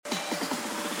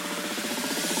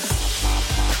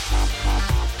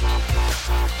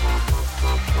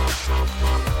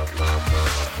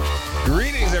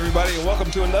and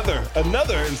welcome to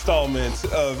another installment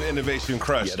of Innovation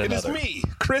Crush. It is me,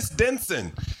 Chris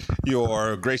Denson,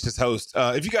 your gracious host.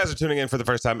 If you guys are tuning in for the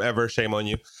first time ever, shame on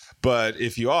you. But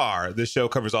if you are, this show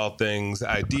covers all things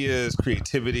ideas,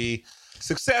 creativity,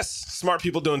 success, smart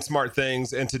people doing smart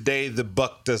things. And today, the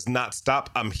buck does not stop.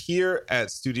 I'm here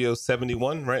at Studio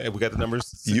 71, right? We got the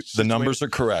numbers? The numbers are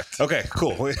correct. Okay,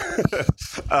 cool. Why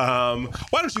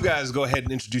don't you guys go ahead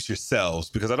and introduce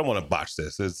yourselves? Because I don't want to botch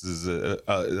this. This is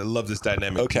I love this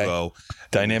dynamic duo.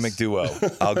 Dynamic duo.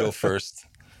 I'll go first.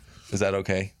 Is that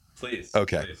okay? Please.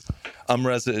 Okay. Please. I'm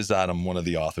Reza Izzat. I'm one of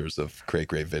the authors of Create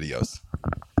Great Videos.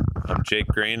 I'm Jake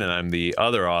Green, and I'm the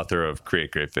other author of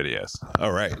Create Great Videos.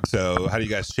 All right. So how do you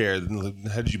guys share?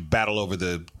 How did you battle over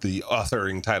the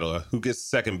authoring title? Who gets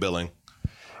second billing?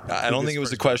 I don't think it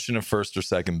was a question of first or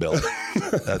second billing.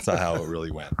 That's not how it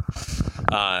really went.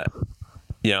 I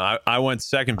went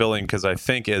second billing because I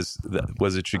think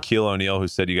was it Shaquille O'Neal who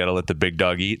said you got to let the big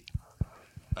dog eat?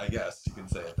 I guess you can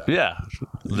say it that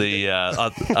way. Yeah.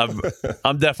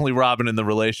 I'm definitely Robin in the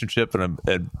relationship, and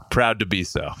I'm proud to be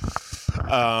so.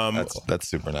 That's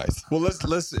super nice. Well,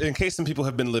 let's in case some people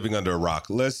have been living under a rock,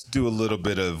 let's do a little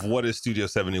bit of what is Studio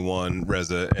 71,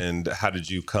 Reza, and how did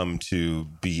you come to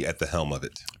be at the helm of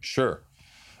it? Sure.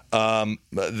 I'll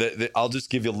just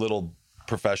give you a little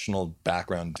professional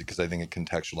background because I think it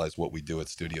contextualizes what we do at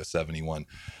Studio 71.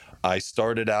 I've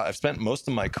spent most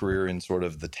of my career in sort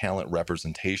of the talent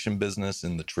representation business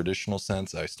in the traditional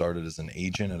sense. I started as an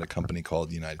agent at a company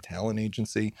called United Talent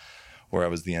Agency, where I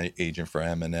was the agent for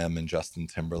Eminem and Justin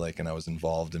Timberlake, and I was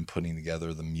involved in putting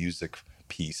together the music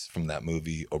piece from that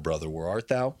movie, Oh Brother, Where Art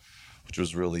Thou?, which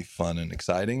was really fun and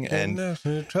exciting. And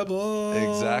trouble.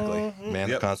 Exactly.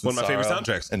 Man of Constant One of my favorite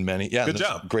soundtracks. And many, Good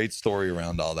job. Great story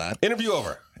around all that. Interview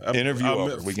over. I'm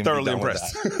We can thoroughly be done with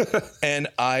impressed. that. And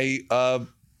I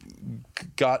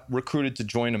got recruited to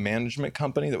join a management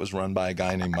company that was run by a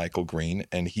guy named Michael Green,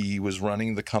 and he was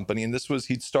running the company. And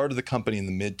he'd started the company in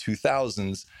the mid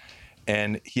 2000s,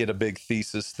 and he had a big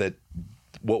thesis that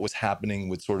what was happening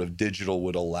with sort of digital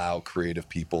would allow creative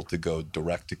people to go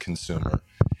direct to consumer.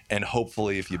 And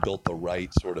hopefully, if you built the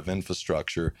right sort of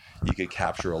infrastructure, you could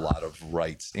capture a lot of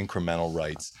rights, incremental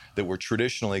rights that were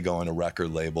traditionally going to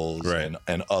record labels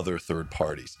and other third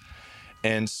parties.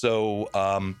 And so,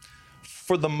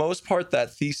 for the most part,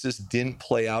 that thesis didn't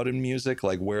play out in music.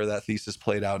 Like where that thesis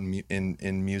played out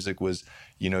in music was,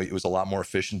 it was a lot more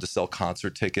efficient to sell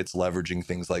concert tickets, leveraging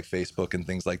things like Facebook and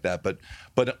things like that.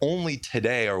 But only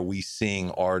today are we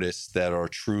seeing artists that are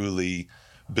truly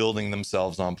building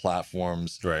themselves on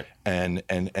platforms and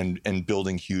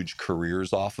building huge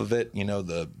careers off of it.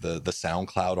 The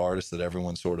SoundCloud artists that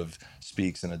everyone sort of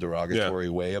speaks in a derogatory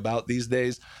way about these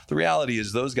days. The reality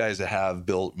is those guys that have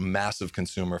built massive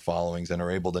consumer followings and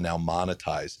are able to now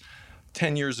monetize.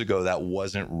 10 years ago, that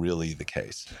wasn't really the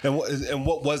case. And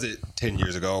what was it 10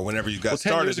 years ago or whenever you got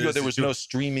started? 10 years ago, there was no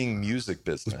streaming music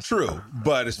business. True.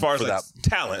 But as far as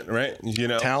talent, right?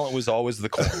 Talent was always the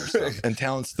cornerstone. And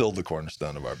talent's still the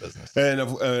cornerstone of our business. And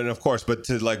of course, but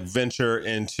to venture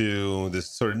into this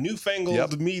sort of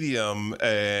newfangled medium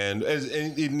and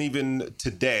even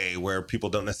today where people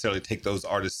don't necessarily take those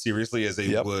artists seriously as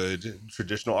they would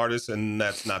traditional artists. And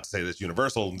that's not to say that's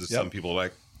universal. Some people are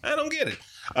like, I don't get it.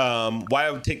 Why I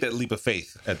would take that leap of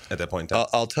faith at that point in time?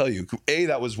 I'll tell you.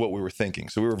 That was what we were thinking.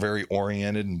 So we were very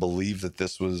oriented and believed that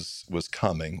this was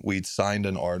coming. We'd signed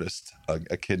an artist,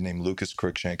 a kid named Lucas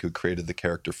Cruikshank, who created the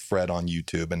character Fred on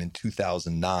YouTube. And in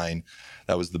 2009,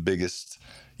 that was the biggest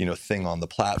thing on the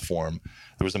platform.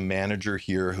 There was a manager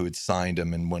here who had signed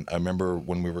him. And I remember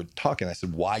when we were talking, I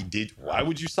said, why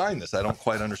would you sign this? I don't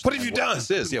quite understand. What have you done? This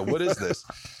is. Yeah, what is this?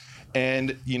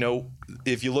 And,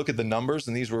 if you look at the numbers,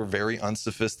 and these were very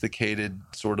unsophisticated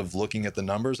sort of looking at the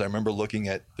numbers. I remember looking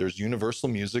at, there's Universal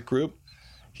Music Group.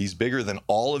 He's bigger than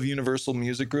all of Universal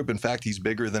Music Group. In fact, he's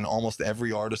bigger than almost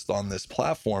every artist on this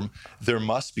platform. There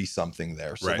must be something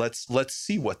there. So let's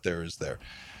see what there is there.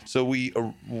 So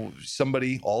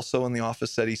somebody also in the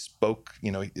office said he spoke,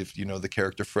 if you know the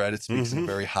character Fred, it speaks in a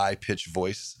very high-pitched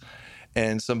voice.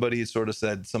 And somebody had sort of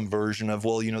said some version of,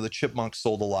 the Chipmunks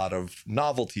sold a lot of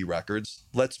novelty records.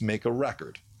 Let's make a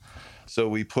record. So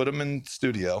we put them in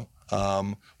studio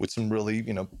with some really,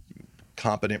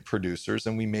 competent producers,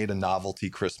 and we made a novelty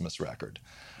Christmas record.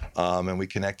 And we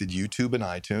connected YouTube and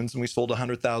iTunes, and we sold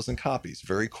 100,000 copies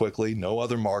very quickly. No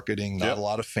other marketing, not a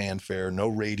lot of fanfare, no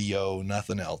radio,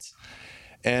 nothing else.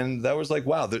 And that was like,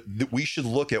 wow, we should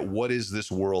look at what is this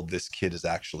world this kid has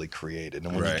actually created.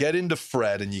 And when you get into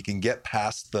Fred and you can get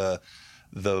past the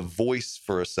voice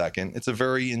for a second, it's a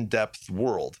very in-depth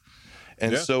world.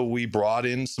 And so we brought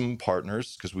in some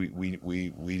partners because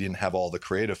we didn't have all the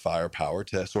creative firepower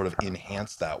to sort of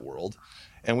enhance that world.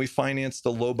 And we financed a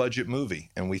low budget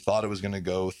movie, and we thought it was going to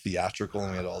go theatrical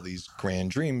and we had all these grand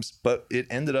dreams, but it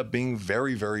ended up being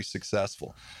very, very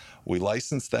successful. We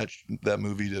licensed that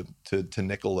movie to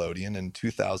Nickelodeon in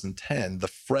 2010. The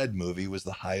Fred movie was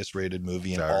the highest rated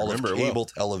movie in all of cable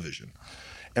television.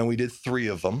 And we did 3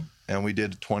 of them, and we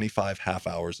did 25 half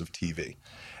hours of TV.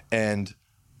 And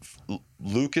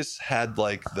Lucas had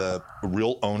like the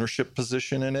real ownership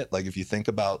position in it. Like if you think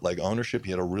about like ownership,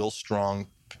 he had a real strong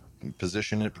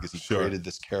position in it because he created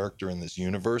this character in this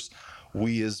universe.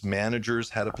 We as managers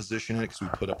had a position in it because we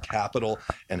put up capital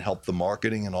and helped the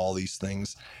marketing and all these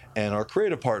things. And our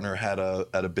creative partner had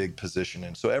a big position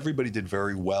in it. So everybody did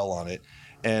very well on it.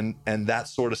 And that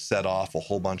sort of set off a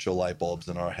whole bunch of light bulbs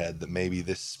in our head that maybe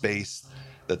this space,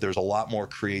 that there's a lot more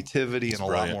creativity and a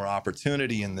lot more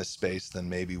opportunity in this space than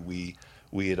maybe we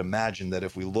had imagined. That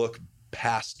if we look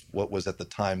past what was at the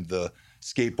time the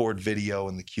skateboard video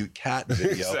and the cute cat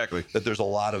video, that there's a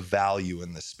lot of value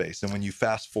in this space. And when you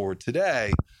fast forward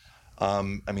today, I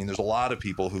mean, there's a lot of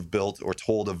people who've built or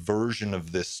told a version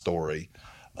of this story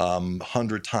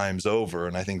 100 times over.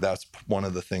 And I think that's one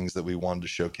of the things that we wanted to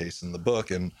showcase in the book,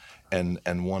 and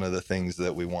one of the things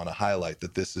that we want to highlight,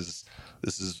 that this is,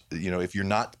 you know, if you're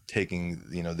not taking,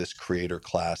 you know, this creator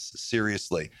class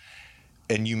seriously,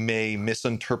 and you may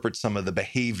misinterpret some of the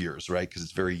behaviors, right? Because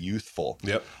it's very youthful.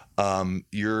 Yep.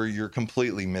 You're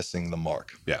completely missing the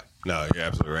mark. Yeah. No, you're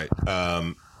absolutely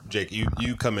right. Jake,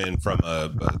 you come in from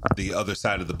the other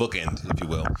side of the bookend, if you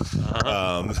will,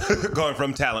 going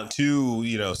from talent to,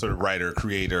 you know, sort of writer,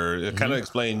 creator. Kind of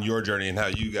explain your journey and how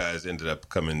you guys ended up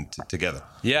coming together.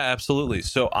 Yeah, absolutely.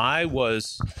 So I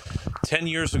was 10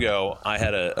 years ago. I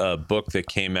had a book that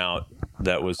came out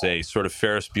that was a sort of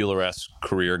Ferris Bueller-esque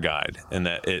career guide, and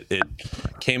that it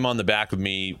came on the back of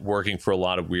me working for a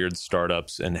lot of weird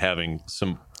startups and having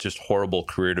some just horrible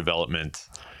career development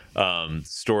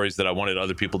stories that I wanted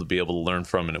other people to be able to learn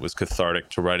from, and it was cathartic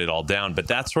to write it all down. But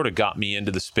that sort of got me into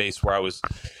the space where I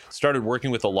started working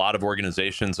with a lot of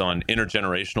organizations on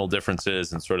intergenerational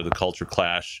differences and sort of the culture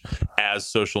clash as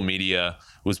social media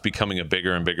was becoming a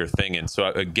bigger and bigger thing. And so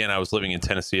again, I was living in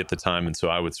Tennessee at the time, and so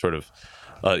I would sort of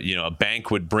you know, a bank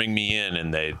would bring me in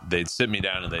and they'd sit me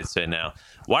down and they'd say, now,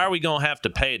 why are we going to have to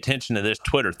pay attention to this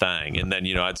Twitter thing? And then,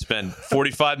 you know, I'd spend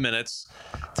 45 minutes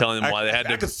telling them why they had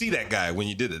to. I could see that guy when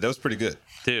you did it. That was pretty good.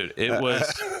 Dude, it was,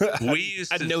 we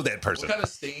used to. I know that person. What kind of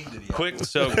stain did he have?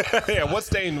 So. Yeah, what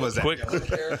stain was that? What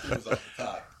character was on the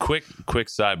top? Quick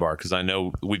sidebar, because I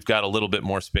know we've got a little bit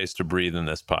more space to breathe in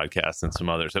this podcast than some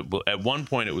others. At one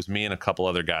point, it was me and a couple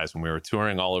other guys when we were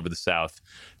touring all over the South,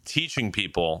 teaching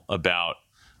people about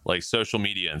like social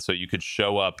media. And so you could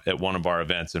show up at one of our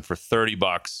events, and for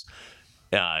 $30,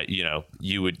 you know,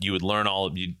 you would learn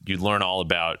you'd learn all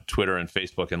about Twitter and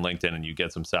Facebook and LinkedIn, and you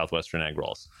get some Southwestern egg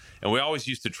rolls. And we always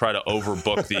used to try to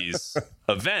overbook these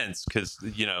events because,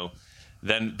 you know,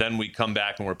 then we come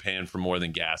back and we're paying for more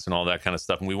than gas and all that kind of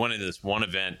stuff. And we went into this one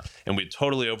event and we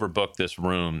totally overbooked this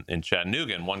room in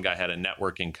Chattanooga. And one guy had a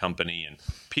networking company and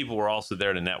people were also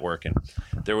there to network. And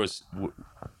there was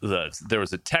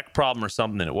a tech problem or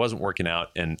something and it wasn't working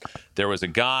out. And there was a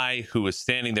guy who was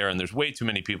standing there, and there's way too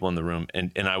many people in the room.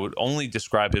 And I would only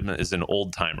describe him as an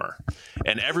old timer.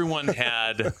 And everyone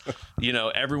had, you know,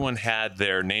 everyone had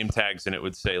their name tags, and it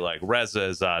would say like Reza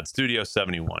Azad, Studio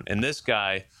 71. And this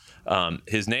guy,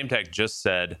 his name tag just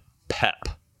said PEP,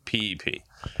 P-E-P.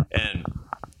 And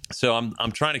so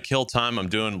I'm trying to kill time. I'm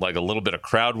doing like a little bit of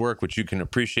crowd work, which you can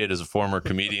appreciate as a former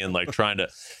comedian, like trying to,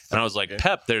 and I was like,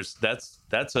 PEP,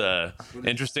 that's a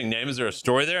interesting name. Is there a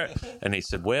story there? And he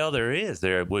said, well, there is.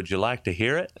 Would you like to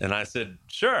hear it? And I said,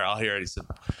 sure, I'll hear it. He said,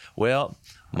 well,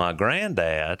 my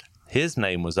granddad, his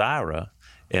name was Ira.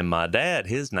 And my dad,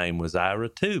 his name was Ira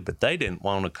too, but they didn't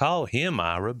want to call him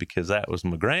Ira because that was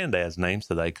my granddad's name,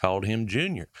 so they called him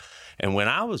Junior. And when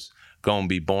I was going to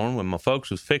be born, when my folks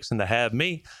was fixing to have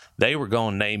me, they were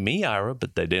going to name me Ira,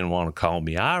 but they didn't want to call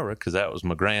me Ira because that was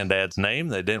my granddad's name.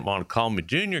 They didn't want to call me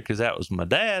Junior because that was my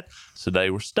dad, so they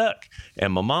were stuck.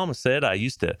 And my mama said I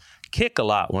used to kick a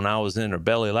lot when I was in her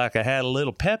belly like I had a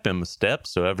little pep in my step,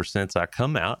 so ever since I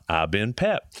come out, I've been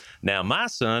Pep. Now, my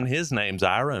son, his name's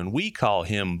Ira, and we call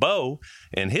him Bo,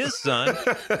 and his son,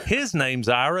 his name's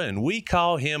Ira, and we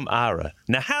call him Ira.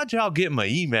 Now, how'd y'all get my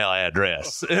email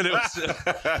address? And it was,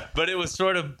 but it was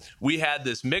sort of, we had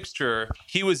this mixture.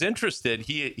 He was interested.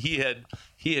 He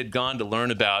he had gone to learn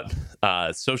about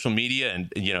social media,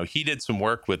 and he did some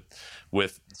work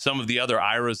with some of the other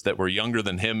IRAs that were younger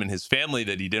than him and his family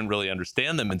that he didn't really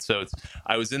understand them. And so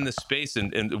I was in this space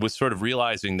and was sort of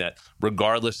realizing that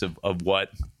regardless of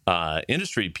what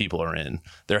industry people are in,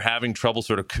 they're having trouble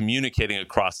sort of communicating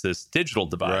across this digital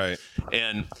divide. Right.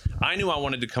 And I knew I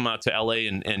wanted to come out to LA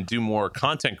and do more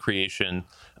content creation,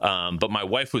 but my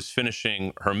wife was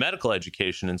finishing her medical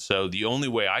education. And so the only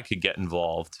way I could get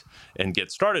involved and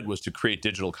get started was to create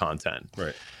digital content.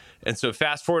 Right. And so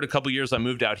fast forward a couple years, I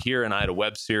moved out here and I had a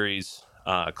web series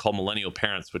called Millennial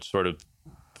Parents, which sort of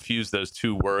fused those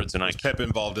two words. And was Pep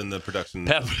involved in the production?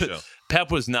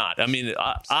 Pep was not. I mean,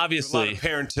 obviously, a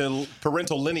lot of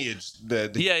parental lineage.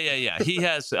 Yeah. He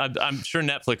has. I'm sure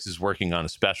Netflix is working on a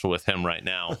special with him right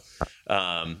now.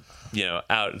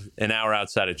 Out an hour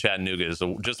outside of Chattanooga is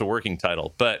just a working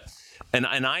title. But and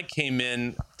I came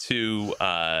in to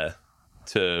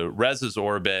Rez's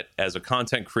orbit as a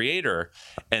content creator,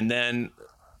 and then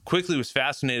quickly was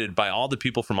fascinated by all the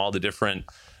people from all the different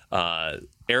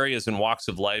areas and walks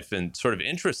of life and sort of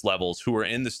interest levels who are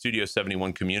in the Studio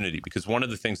 71 community. Because one of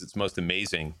the things that's most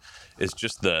amazing is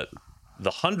just the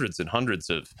hundreds and hundreds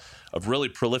of really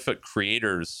prolific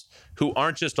creators who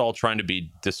aren't just all trying to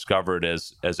be discovered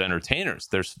as entertainers.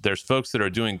 There's folks that are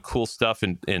doing cool stuff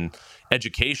in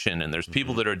education, and there's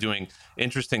people that are doing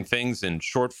interesting things in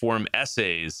short form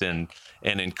essays and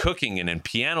in cooking and in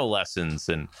piano lessons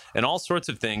and all sorts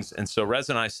of things. And so Rez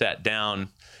and I sat down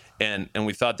and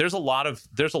we thought there's a lot of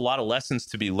lessons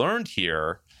to be learned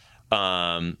here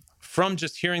from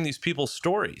just hearing these people's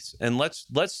stories. And let's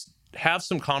have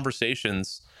some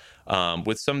conversations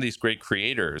with some of these great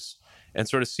creators and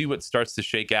sort of see what starts to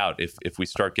shake out if we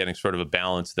start getting sort of a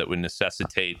balance that would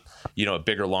necessitate, a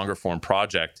bigger, longer form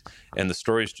project. And the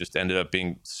stories just ended up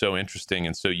being so interesting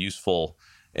and so useful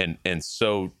and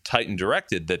so tight and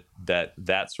directed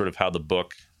that's sort of how the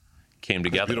book came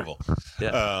together. Beautiful.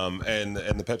 Yeah. And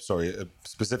the Pep story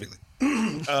specifically.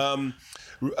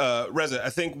 Reza, I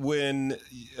think when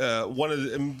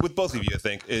with both of you, I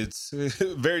think it's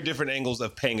very different angles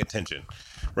of paying attention,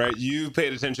 right? You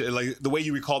paid attention, like the way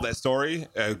you recall that story,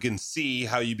 I can see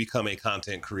how you become a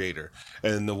content creator,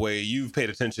 and the way you've paid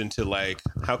attention to like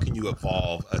how can you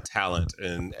evolve a talent,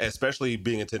 and especially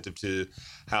being attentive to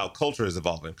how culture is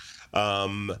evolving.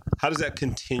 How does that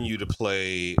continue to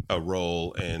play a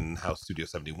role in how Studio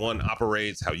 71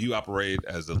 operates, how you operate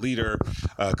as a leader?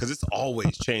 Because it's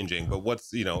always changing, but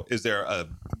is there a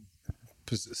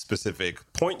specific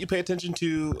point you pay attention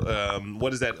to?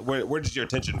 What is that? Where does your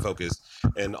attention focus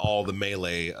in all the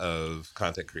melee of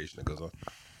content creation that goes on?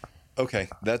 Okay,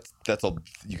 that's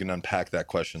you can unpack that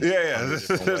question. Yeah.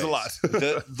 There's a lot.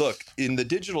 Look, in the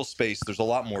digital space, there's a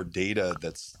lot more data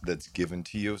that's given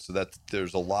to you, so that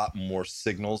there's a lot more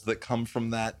signals that come from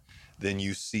that than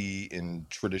you see in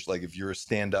traditional. Like if you're a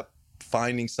stand-up,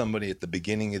 finding somebody at the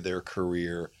beginning of their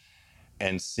career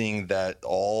and seeing that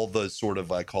all the sort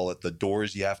of, I call it the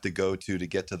doors you have to go to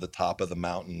get to the top of the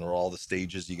mountain, or all the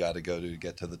stages you got to go to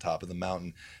get to the top of the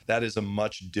mountain, that is a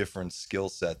much different skill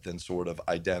set than sort of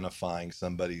identifying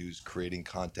somebody who's creating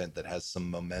content that has some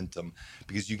momentum,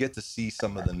 because you get to see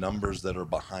some of the numbers that are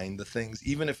behind the things,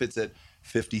 even if it's at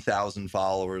 50,000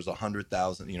 followers,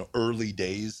 100,000, early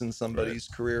days in somebody's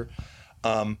career.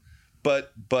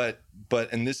 But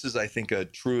and this is, I think, a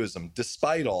truism,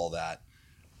 despite all that,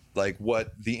 like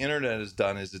what the internet has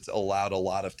done is it's allowed a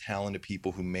lot of talented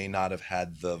people who may not have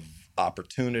had the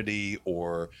opportunity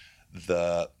or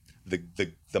the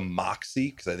moxie,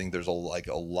 because I think there's a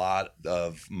lot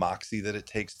of moxie that it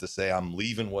takes to say I'm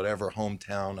leaving whatever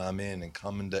hometown I'm in and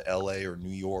coming to LA or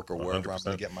New York or wherever 100%. I'm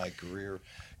going to get my career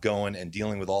going, and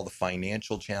dealing with all the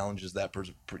financial challenges that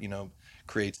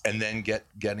creates, and then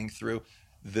getting through.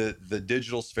 The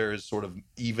digital sphere has sort of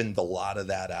evened a lot of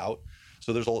that out.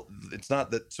 So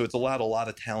it's allowed a lot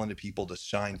of talented people to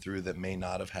shine through that may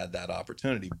not have had that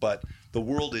opportunity. But the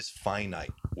world is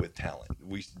finite with talent.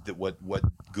 What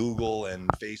Google and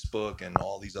Facebook and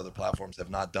all these other platforms have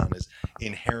not done is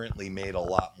inherently made a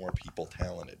lot more people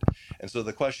talented. And so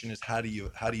the question is,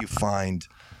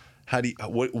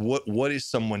 what is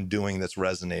someone doing that's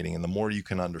resonating? And the more you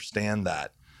can understand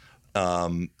that,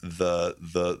 the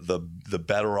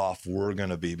better off we're going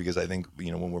to be, because I think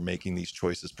when we're making these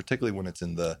choices, particularly when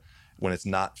it's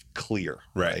not clear,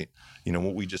 right?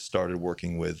 What we just started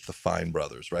working with the Fine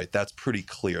Brothers, right? That's pretty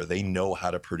clear. They know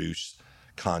how to produce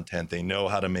content. They know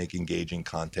how to make engaging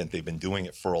content. They've been doing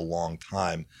it for a long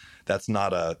time. That's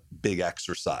not a big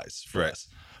exercise for us.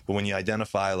 But when you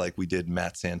identify, like we did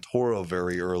Matt Santoro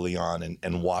very early on,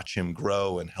 and watch him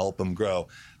grow and help him grow,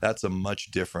 that's a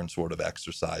much different sort of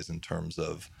exercise in terms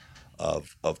of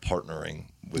of partnering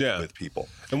with people.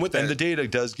 And with that, and the data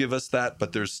does give us that,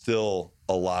 but there's still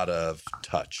a lot of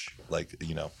touch, like,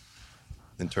 you know,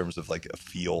 in terms of like a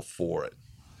feel for it.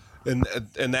 And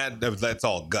that's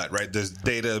all gut, right? There's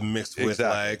data mixed with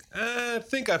like, I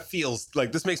think I feel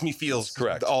like this makes me feel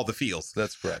correct. All the feels.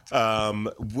 That's correct.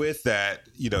 With that,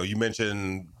 you know, you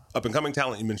mentioned up and coming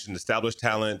talent, you mentioned established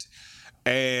talent,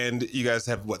 and you guys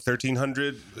have what,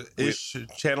 1,300-ish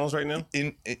channels right now?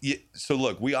 So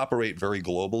look, we operate very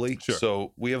globally. Sure.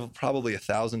 So we have probably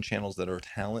 1,000 channels that are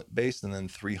talent based, and then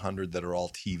 300 that are all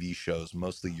TV shows,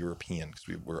 mostly European,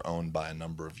 because we're owned by a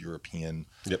number of European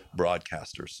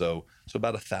broadcasters. So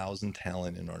about 1,000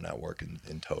 talent in our network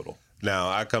in total.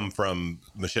 Now, I come from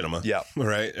Machinima,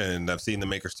 right? And I've seen the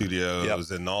Maker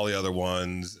Studios and all the other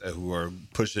ones who are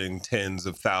pushing tens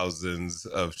of thousands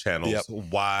of channels.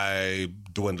 Why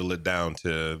dwindle it down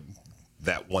to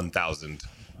that 1,000?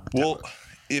 Well,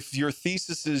 if your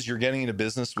thesis is you're getting into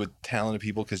business with talented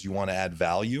people because you want to add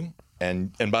value,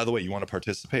 and by the way, you want to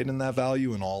participate in that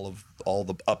value and all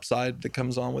the upside that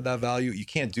comes on with that value, you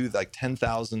can't do like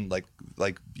 10,000. Like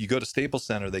you go to Staples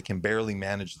Center, they can barely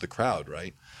manage the crowd,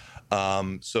 right?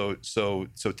 So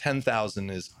 10,000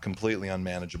 is completely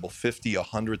unmanageable. 50,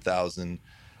 100,000,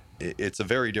 it's a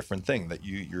very different thing that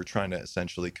you're trying to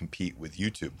essentially compete with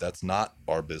YouTube. That's not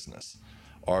our business.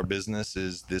 Our business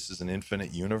is, this is an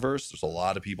infinite universe. There's a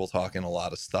lot of people talking a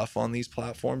lot of stuff on these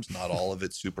platforms. Not all of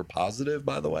it's super positive,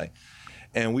 by the way.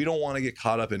 And we don't want to get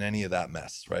caught up in any of that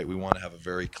mess, right? We want to have a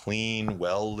very clean,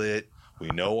 well-lit, we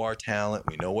know our talent,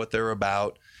 we know what they're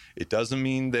about. It doesn't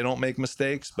mean they don't make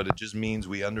mistakes, but it just means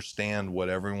we understand what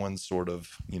everyone's sort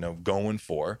of, you know, going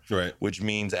for, right? Which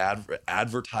means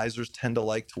advertisers tend to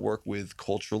like to work with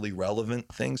culturally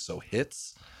relevant things, so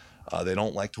hits. They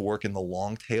don't like to work in the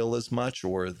long tail as much,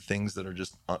 or things that are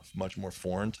just much more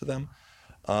foreign to them.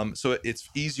 So it's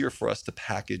easier for us to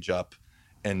package up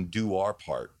and do our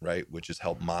part, right? Which is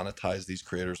help monetize these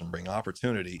creators and bring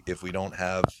opportunity if we don't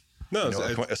have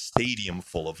a stadium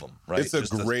full of them, right? It's a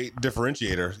great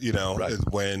differentiator, you know, right.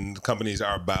 When companies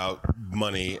are about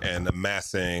money and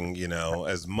amassing, you know,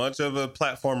 as much of a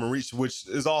platform and reach, which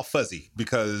is all fuzzy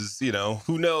because, you know,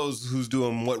 who knows who's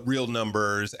doing what real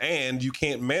numbers, and you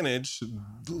can't manage in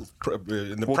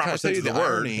the proper sense of the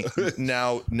word.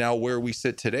 Now where we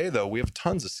sit today, though, we have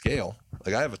tons of scale.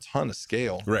 Like I have a ton of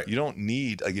scale. Right. You don't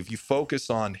need, like if you focus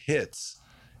on hits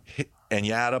and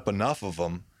you add up enough of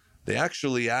them, they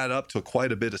actually add up to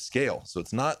quite a bit of scale. So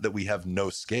it's not that we have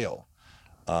no scale.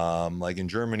 Like in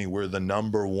Germany, we're the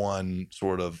number one,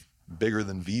 sort of bigger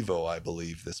than Vivo, I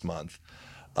believe, this month.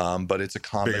 But it's a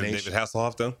combination. Bigger than David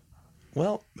Hasselhoff, though?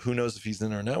 Well, who knows if he's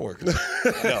in our network? No.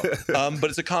 But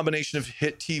it's a combination of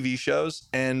hit TV shows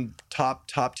and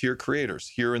top tier creators.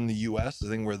 Here in the U.S., I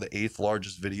think we're the 8th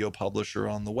largest video publisher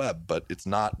on the web, but it's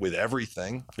not with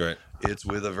everything. Right. It's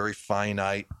with a very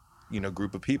finite,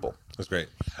 group of people. That's great.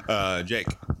 Jake,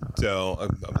 so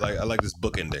I like this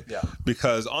book ending. Yeah.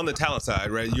 Because on the talent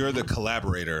side, right, you're the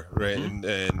collaborator, right? Mm-hmm.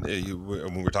 And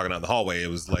when we were talking out in the hallway, it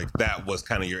was like that was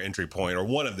kind of your entry point, or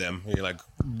one of them. You're like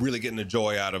really getting the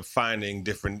joy out of finding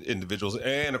different individuals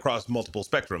and across multiple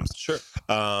spectrums. Sure.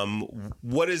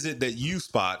 What is it that you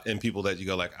spot in people that you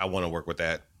go like, I want to work with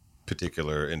that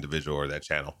particular individual or that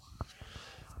channel?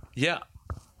 Yeah.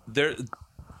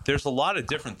 There's a lot of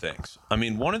different things. I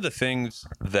mean, one of the things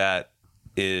that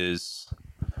is,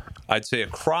 I'd say,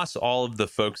 across all of the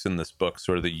folks in this book,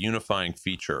 sort of the unifying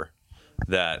feature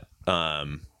that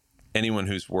anyone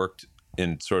who's worked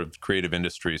in sort of creative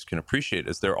industries can appreciate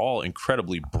is they're all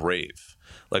incredibly brave.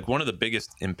 Like one of the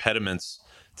biggest impediments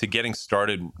to getting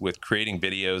started with creating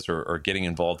videos or getting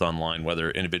involved online,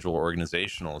 whether individual or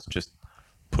organizational, is just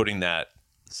putting that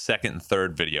second and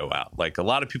third video out. Like a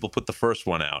lot of people put the first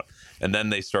one out and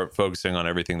then they start focusing on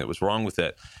everything that was wrong with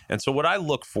it. And so what I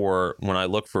look for when I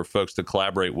look for folks to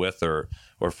collaborate with or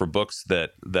for books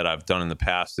that I've done in the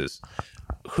past is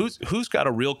who's got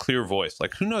a real clear voice,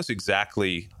 like who knows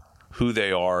exactly who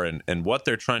they are and what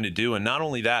they're trying to do. And not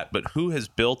only that, but who has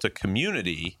built a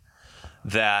community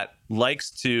that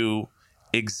likes to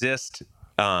exist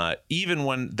even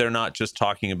when they're not just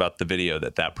talking about the video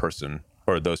that person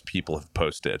or those people have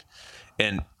posted.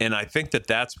 And I think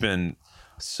that's been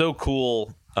so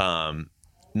cool, not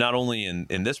only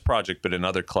in this project, but in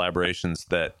other collaborations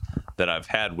that I've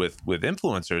had with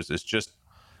influencers, is just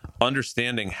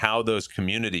understanding how those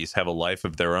communities have a life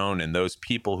of their own, and those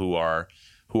people who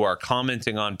are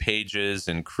commenting on pages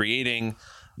and creating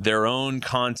their own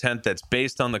content that's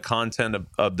based on the content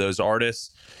of those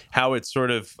artists, how it's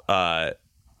sort of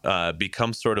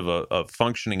becomes sort of a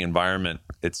functioning environment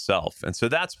itself. And so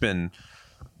that's been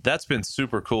that's been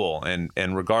super cool.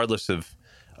 And regardless of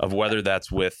whether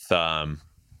that's with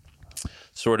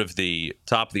sort of the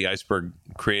top of the iceberg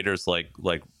creators like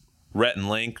Rhett and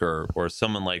Link or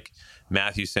someone like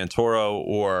Matthew Santoro,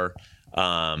 or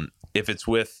if it's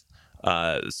with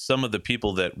some of the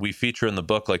people that we feature in the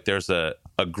book, like there's a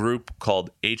group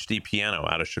called HD Piano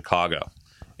out of Chicago,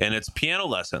 and it's piano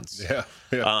lessons.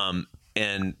 Yeah.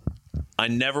 And I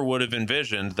never would have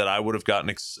envisioned that I would have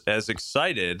gotten as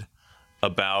excited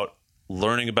about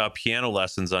learning about piano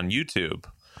lessons on YouTube.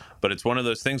 But it's one of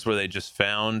those things where they just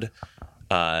found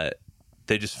a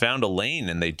lane,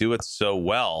 and they do it so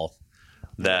well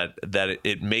that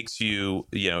it makes you,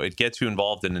 it gets you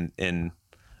involved in an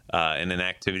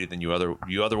activity than you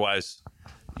otherwise,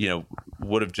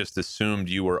 would have just assumed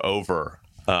you were over,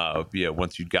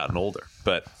 once you'd gotten older.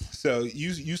 But so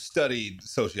you studied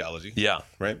sociology, yeah,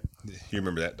 right? You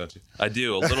remember that, don't you? I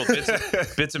do, a little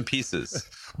bits and pieces.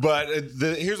 But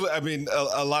here's what I mean.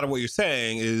 A lot of what you're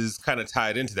saying is kind of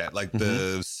tied into that, like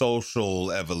the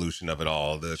social evolution of it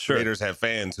all. The creators have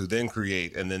fans who then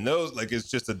create, and then those, like, it's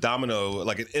just a domino,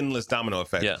 like an endless domino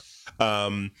effect. Yeah.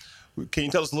 Can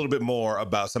you tell us a little bit more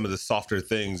about some of the softer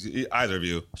things either of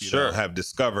you know, have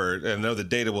discovered? And I know the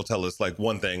data will tell us like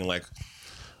one thing, like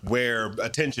where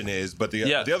attention is, but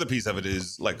the other piece of it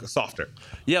is like softer.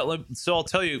 Yeah. So I'll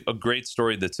tell you a great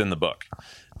story that's in the book.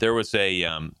 There was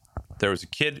a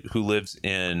kid who lives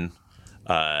in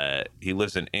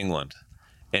England,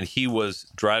 and he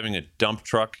was driving a dump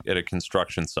truck at a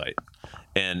construction site.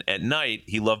 And at night,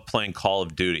 he loved playing Call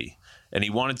of Duty, and he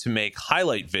wanted to make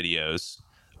highlight videos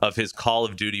of his Call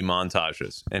of Duty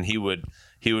montages. And he would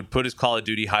put his Call of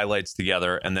Duty highlights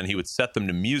together, and then he would set them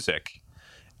to music,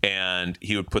 and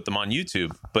he would put them on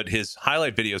YouTube. But his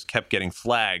highlight videos kept getting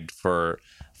flagged for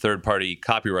third-party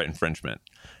copyright infringement.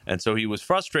 And so he was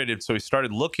frustrated. So he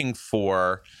started looking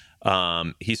for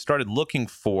music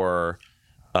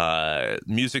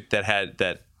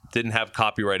that didn't have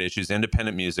copyright issues,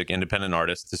 independent music, independent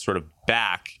artists, to sort of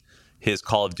back his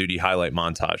Call of Duty highlight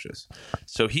montages.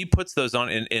 So he puts those on,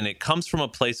 and it comes from a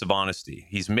place of honesty.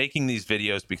 He's making these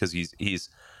videos because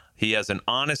he has an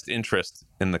honest interest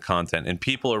in the content, and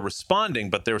people are responding,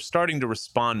 but they're starting to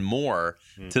respond more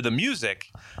to the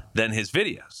music than his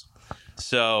videos.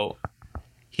 So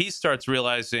he starts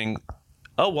realizing,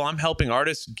 oh, well, I'm helping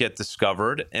artists get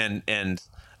discovered, and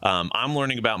I'm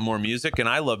learning about more music, and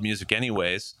I love music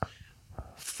anyways.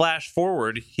 Flash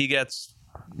forward, he gets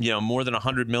more than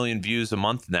 100 million views a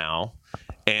month now,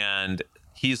 and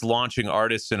he's launching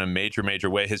artists in a major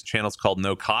way. His channel's called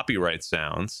No Copyright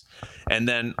Sounds. And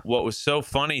then what was so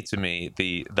funny to me,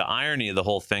 the irony of the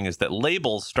whole thing, is that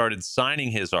labels started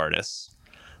signing his artists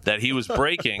that he was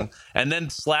breaking and then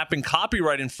slapping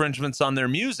copyright infringements on their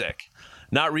music,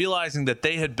 not realizing that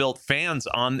they had built fans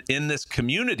in this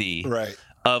community. Right.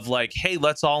 Of like, hey,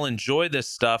 let's all enjoy this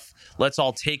stuff. Let's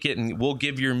all take it, and we'll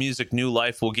give your music new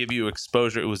life. We'll give you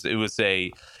exposure. It was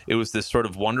this sort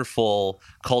of wonderful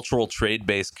cultural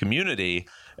trade-based community.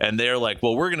 And they're like,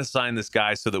 well, we're going to sign this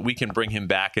guy so that we can bring him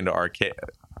back into our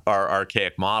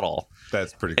archaic model.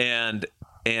 That's pretty cool.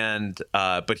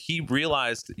 But he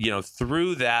realized,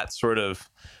 through that sort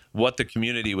of what the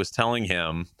community was telling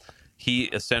him, he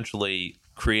essentially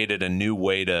created a new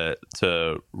way to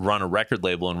run a record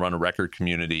label and run a record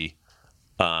community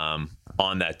on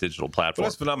that digital platform. Well,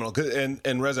 that's phenomenal.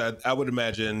 And Reza, I would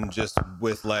imagine just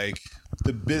with like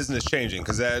the business changing,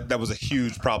 because that was a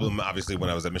huge problem, obviously,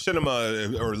 when I was at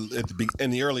Machinima, or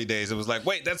in the early days. It was like,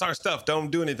 wait, that's our stuff.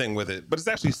 Don't do anything with it. But it's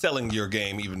actually selling your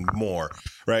game even more,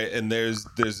 right? And there's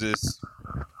this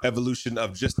evolution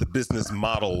of just the business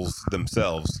models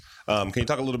themselves. Can you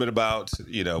talk a little bit about,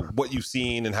 what you've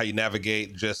seen and how you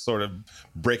navigate just sort of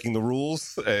breaking the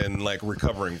rules and like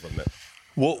recovering from that?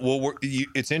 Well,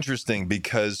 it's interesting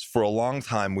because for a long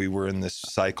time we were in this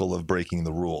cycle of breaking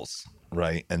the rules,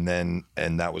 right? And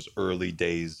that was early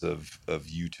days of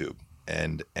YouTube,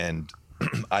 and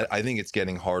I think it's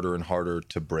getting harder and harder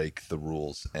to break the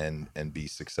rules and be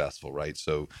successful, right?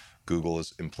 So Google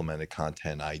has implemented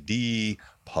Content ID,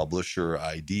 Publisher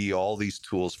ID, all these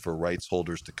tools for rights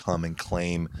holders to come and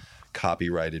claim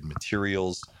copyrighted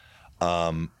materials.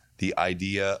 The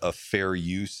idea of fair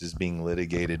use is being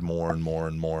litigated more and more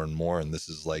and more and more. And this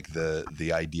is like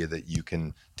the idea that you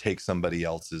can take somebody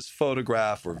else's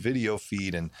photograph or video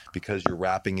feed, and because you're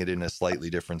wrapping it in a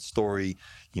slightly different story,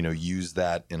 use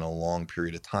that in a long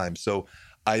period of time. So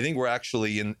I think we're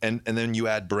actually in, and then you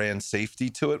add brand safety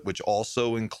to it, which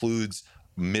also includes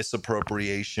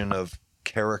misappropriation of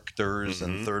characters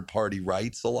and third-party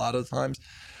rights a lot of times.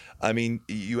 I mean,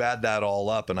 you add that all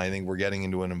up, and I think we're getting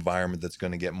into an environment that's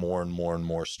going to get more and more and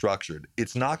more structured.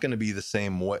 It's not going to be the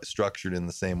same way, structured in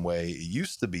the same way it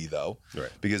used to be, though, right?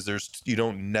 Because you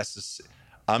don't necessarily.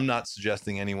 I'm not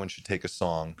suggesting anyone should take a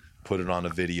song, put it on a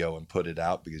video, and put it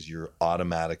out, because you're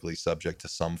automatically subject to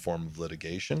some form of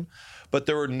litigation. But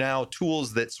there are now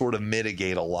tools that sort of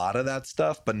mitigate a lot of that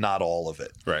stuff, but not all of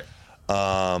it, right?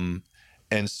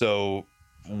 And so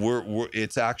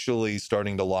it's actually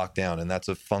starting to lock down, and that's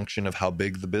a function of how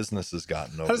big the business has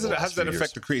gotten over the last how does that few affect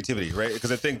years. the creativity, right?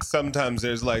 Because I think sometimes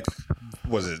there's like,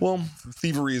 Well,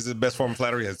 thievery is the best form of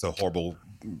flattery. It's a horrible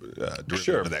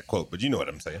derivative of that quote, but you know what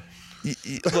I'm saying.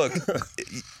 Look,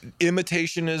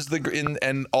 imitation is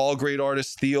and all great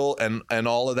artists steal, and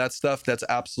all of that stuff. That's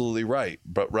absolutely right.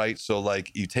 But so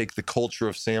like you take the culture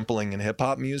of sampling in hip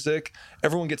hop music,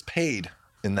 everyone gets paid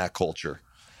in that culture.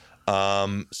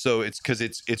 So it's because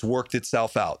it's worked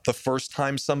itself out. The first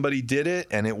time somebody did it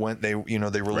and it went, they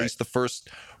released the first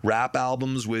rap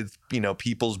albums with,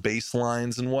 people's bass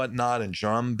lines and whatnot and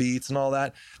drum beats and all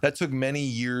that. That took many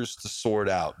years to sort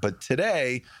out. But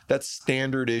today, that's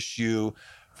standard issue.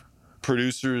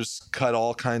 Producers cut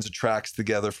all kinds of tracks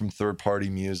together from third-party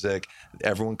music.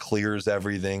 Everyone clears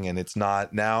everything, and it's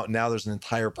not now there's an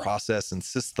entire process and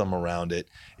system around it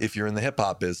if you're in the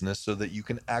hip-hop business, so that you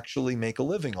can actually make a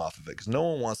living off of it, because no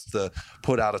one wants to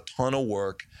put out a ton of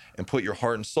work and put your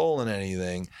heart and soul in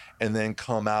anything and then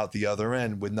come out the other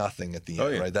end with nothing at the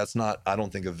end, right? That's not, I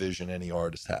don't think, a vision any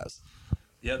artist has.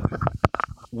 Yeah,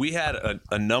 we had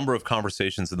a number of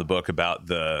conversations in the book about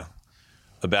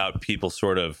people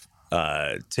sort of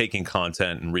taking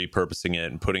content and repurposing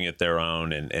it and putting it their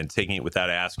own and taking it without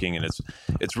asking. And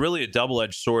it's really a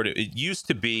double-edged sword. It used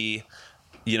to be,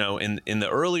 in the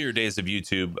earlier days of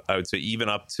YouTube, I would say even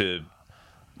up to,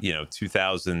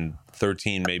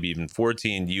 2013, maybe even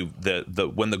 14,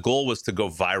 when the goal was to go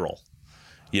viral.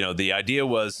 The idea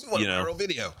was, viral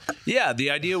video. Yeah,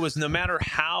 the idea was no matter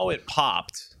how it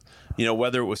popped,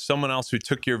 whether it was someone else who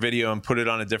took your video and put it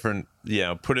on a different,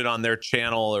 put it on their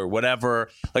channel or whatever,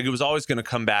 like it was always going to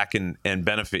come back and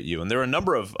benefit you. And there are a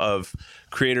number of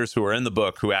creators who are in the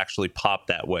book who actually popped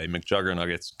that way.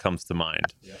 McJuggernuggets comes to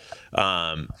mind.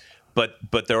 Yeah.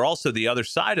 But there are also the other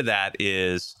side of that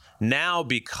is now,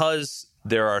 because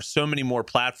there are so many more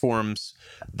platforms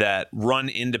that run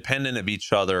independent of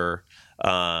each other,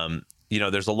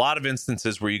 there's a lot of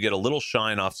instances where you get a little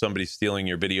shine off somebody stealing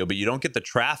your video, but you don't get the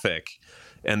traffic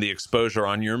and the exposure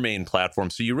on your main platform.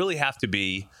 So you really have to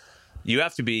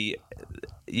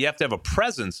have a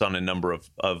presence on a number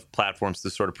of platforms to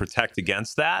sort of protect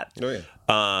against that. Oh, yeah.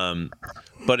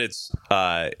 But it's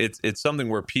something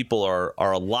where people are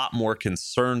a lot more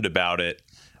concerned about it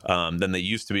than they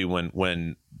used to be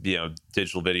when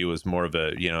digital video was more of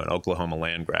an Oklahoma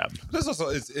land grab. There's also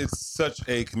it's such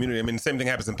a community. I mean, the same thing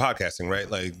happens in podcasting, right?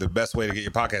 Like the best way to get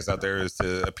your podcast out there is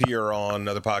to appear on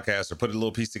other podcasts or put a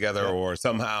little piece together, or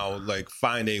somehow like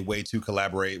find a way to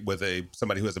collaborate with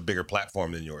somebody who has a bigger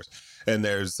platform than yours. And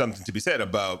there's something to be said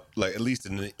about, like, at least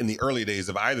in the early days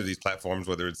of either of these platforms,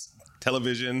 whether it's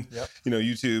television,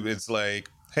 YouTube, it's like,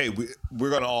 hey, we're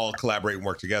going to all collaborate and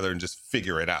work together and just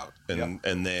figure it out.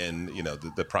 And then,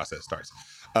 the process starts.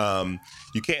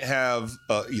 You can't have,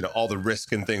 all the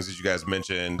risk and things that you guys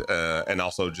mentioned, and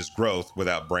also just growth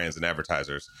without brands and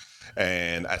advertisers.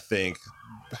 And I think,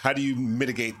 how do you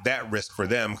mitigate that risk for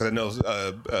them? Because I know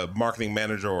a marketing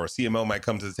manager or a CMO might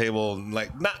come to the table and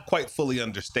not quite fully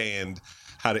understand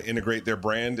how to integrate their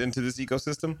brand into this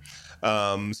ecosystem.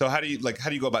 So how do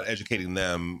you go about educating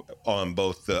them on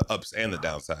both the ups and the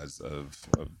downsides of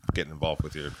getting involved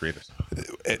with your creators?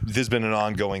 There's been an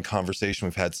ongoing conversation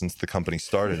we've had since the company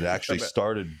started. It actually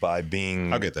started by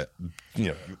being, I'll get that.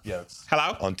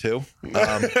 Hello? On two.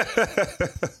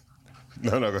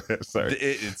 No, go ahead. Sorry.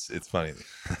 It's funny.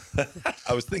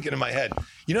 I was thinking in my head,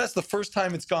 that's the first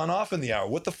time it's gone off in the hour.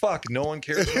 What the fuck? No one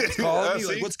cares what it's calling me?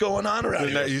 Like, what's going on around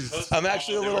here? I'm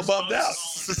actually a little bummed out.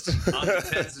 On the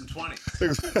 10s and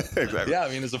 20s. Exactly. Yeah, I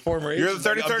mean, as a former agent, you're the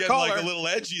 33rd I'm getting caller. a little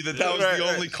edgy that was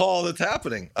the only call that's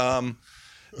happening.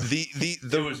 It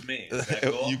was me.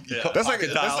 Cool? That's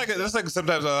like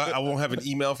sometimes I won't have an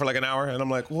email for like an hour, and I'm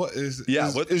like, what is? Yeah,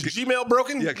 is Gmail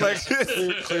broken? Yeah, clear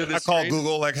I call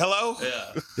Google, like, hello.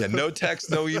 Yeah, no text,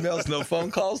 no emails, no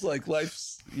phone calls. Like,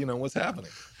 life's, what's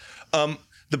happening.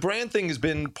 The brand thing has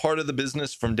been part of the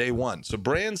business from day one. So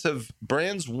brands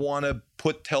want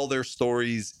to tell their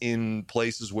stories in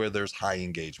places where there's high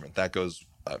engagement. That goes.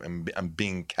 I'm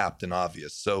being Captain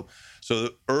Obvious. So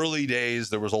early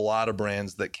days, there was a lot of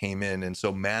brands that came in, and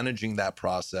so managing that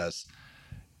process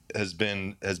has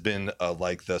been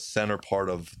like the center part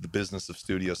of the business of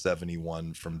Studio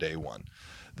 71 from day one.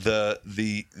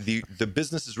 the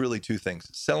business is really two things.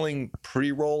 Selling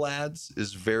pre-roll ads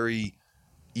is very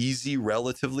easy,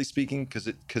 relatively speaking,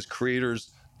 because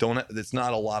creators don't. It's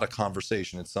not a lot of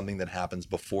conversation. It's something that happens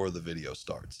before the video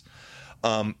starts.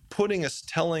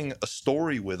 Telling a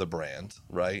story with a brand,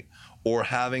 right, or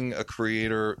having a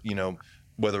creator,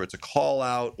 whether it's a call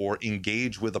out or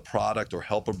engage with a product or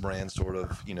help a brand sort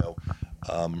of,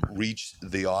 reach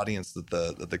the audience that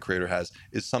the creator has,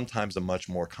 is sometimes a much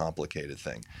more complicated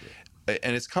thing. Yeah.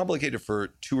 And it's complicated for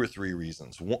 2 or 3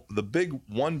 reasons.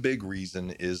 One big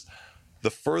reason is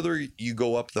the further you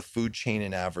go up the food chain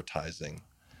in advertising,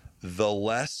 the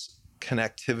less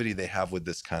connectivity they have with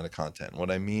this kind of content.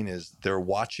 What I mean is they're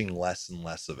watching less and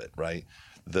less of it, right?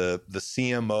 The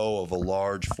CMO of a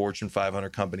large Fortune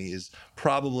 500 company is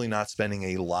probably not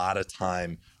spending a lot of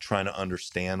time trying to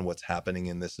understand what's happening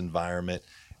in this environment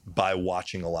by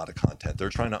watching a lot of content. They're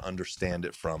trying to understand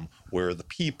it from, where are the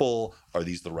people? Are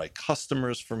these the right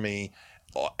customers for me?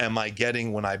 Am I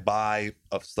getting, when I buy,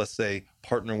 let's say,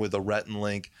 partner with a Rhett and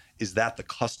Link, is that the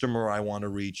customer I want to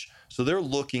reach? So they're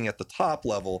looking at the top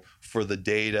level for the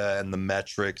data and the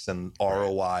metrics and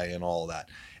ROI and all of that.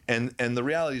 And the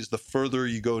reality is, the further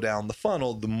you go down the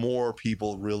funnel, the more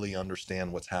people really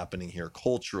understand what's happening here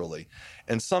culturally.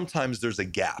 And sometimes there's a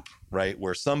gap, right,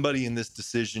 where somebody in this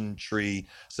decision tree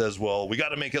says, well, we got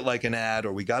to make it like an ad,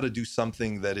 or we got to do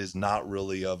something that is not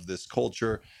really of this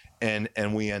culture. And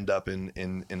we end up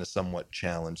in a somewhat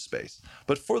challenged space.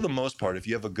 But for the most part, if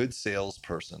you have a good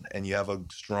salesperson and you have a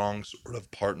strong sort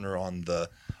of partner on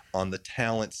the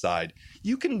talent side,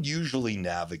 you can usually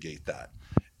navigate that.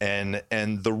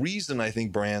 And the reason I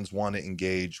think brands want to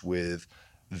engage with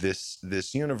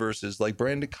this universe is, like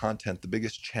branded content, the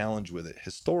biggest challenge with it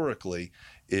historically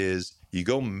is you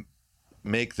go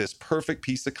make this perfect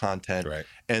piece of content, right,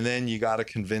 and then you got to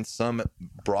convince some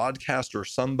broadcaster or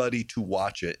somebody to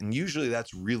watch it, and usually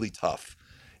that's really tough.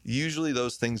 Usually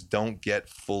those things don't get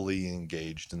fully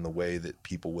engaged in the way that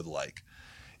people would like.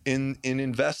 In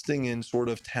investing in sort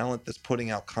of talent that's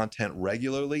putting out content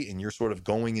regularly, and you're sort of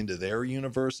going into their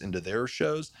universe, into their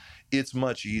shows, it's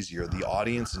much easier. The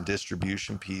audience and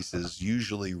distribution piece is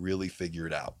usually really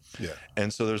figured out. Yeah.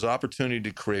 And so there's opportunity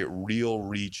to create real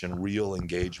reach and real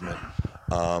engagement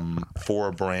for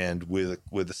a brand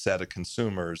with a set of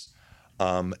consumers.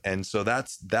 And so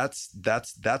that's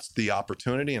the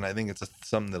opportunity, and I think it's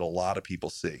something that a lot of people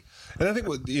see. And I think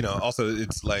also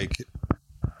it's like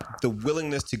the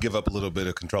willingness to give up a little bit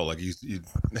of control. Like you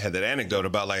had that anecdote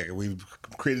about, like, we've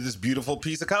created this beautiful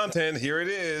piece of content, here it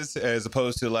is, as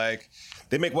opposed to, like,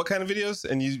 they make what kind of videos?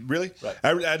 And you really? Right.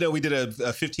 I know we did a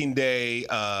 15-day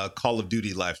Call of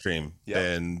Duty live stream,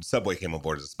 and Subway came on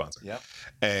board as a sponsor. Yeah.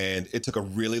 And it took a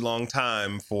really long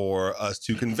time for us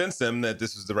to convince them that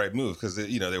this was the right move, because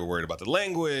they were worried about the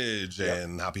language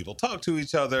and how people talk to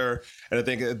each other. And I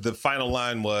think the final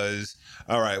line was,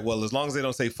 all right, well, as long as they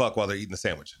don't say fuck while they're eating the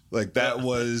sandwich. Like that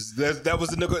was that's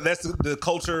the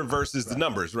culture versus the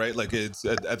numbers, right? Like I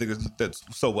think that's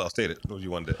so well stated. What you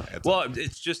wanted to add? Well,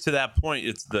 it's just to that point.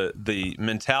 It's the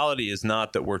mentality is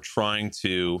not that we're trying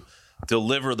to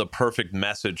deliver the perfect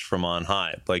message from on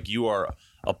high. Like you're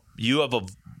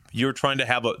trying to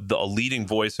have a leading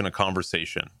voice in a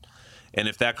conversation, and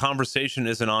if that conversation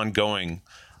isn't ongoing,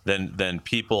 then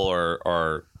people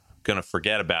are going to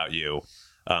forget about you.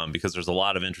 Because there's a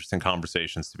lot of interesting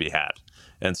conversations to be had.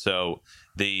 And so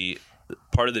the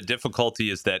part of the difficulty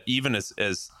is that even as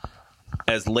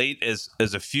late as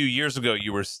a few years ago,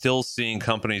 you were still seeing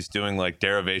companies doing like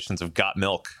derivations of Got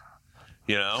Milk,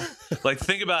 like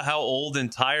think about how old and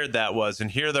tired that was.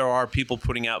 And here there are people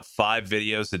putting out 5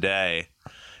 videos a day,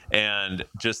 and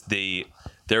just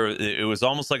it was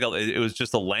almost like it was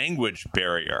just a language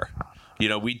barrier.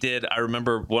 I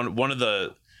remember one of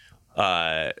the,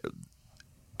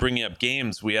 bringing up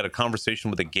games, we had a conversation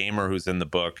with a gamer who's in the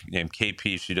book named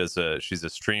KP. She's a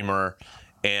streamer,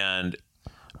 and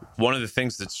one of the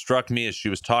things that struck me is she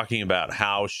was talking about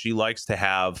how she likes to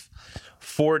have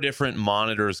 4 different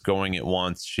monitors going at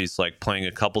once. She's like playing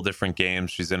a couple different games,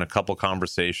 she's in a couple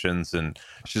conversations, and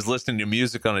she's listening to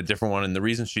music on a different one. And the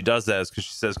reason she does that is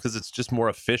because it's just more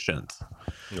efficient.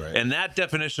 Right. And that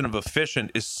definition of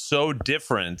efficient is so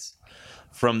different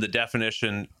from the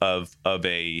definition of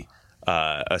a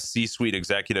C-suite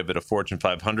executive at a Fortune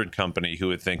 500 company who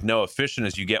would think, no, efficient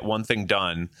is you get one thing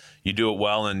done, you do it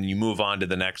well, and you move on to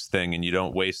the next thing, and you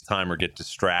don't waste time or get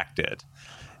distracted.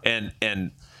 And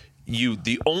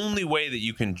the only way that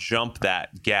you can jump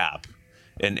that gap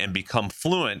and become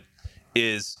fluent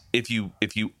is if you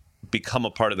become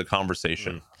a part of the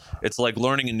conversation. It's like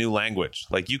learning a new language.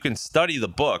 Like you can study the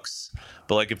books,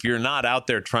 but like if you're not out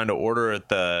there trying to order at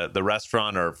the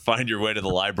restaurant or find your way to the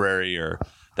library, or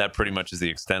that pretty much is the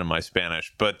extent of my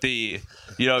Spanish. But if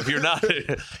you're not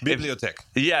bibliothèque.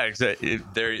 Yeah, exactly.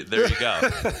 There you go.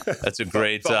 That's a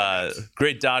great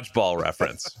dodgeball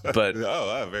reference. But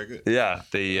very good. Yeah,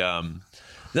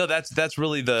 no, that's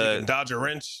really the. You can dodge a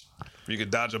wrench. You can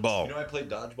dodge a ball. I played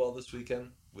dodgeball this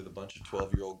weekend with a bunch of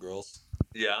 12-year-old girls.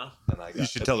 Yeah, and you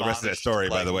should tell the rest of that story,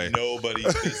 by the way.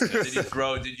 Nobody's business. Did you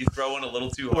throw one a little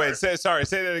too hard? Wait, say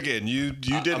that again. You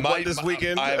did what this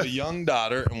weekend? I have a young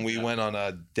daughter, and we went on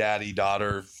a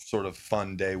daddy-daughter sort of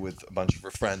fun day with a bunch of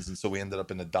her friends, and so we ended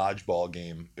up in a dodgeball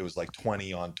game. It was like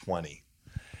 20 on 20.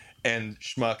 And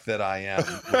schmuck that I am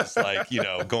was like,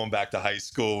 going back to high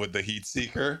school with the heat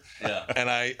seeker. Yeah. And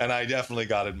I definitely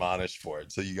got admonished for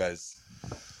it. So you guys.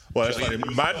 Well, that's funny.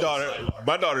 My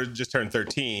daughter just turned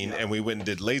 13, and we went and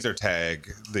did laser tag.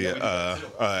 That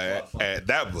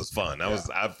was fun. I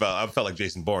felt like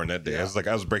Jason Bourne that day. I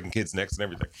was breaking kids' necks and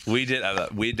everything. We did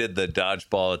the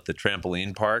dodgeball at the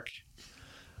trampoline park,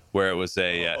 where it was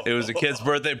a kid's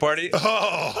birthday party.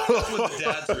 Oh, that's when the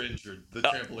dads are injured. The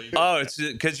trampoline. Oh, it's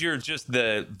because you're just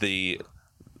the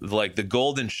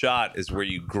golden shot is where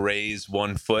you graze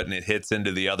one foot and it hits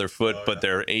into the other foot, but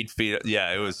they're 8 feet.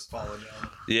 Yeah, it was.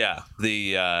 Yeah,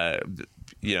 there's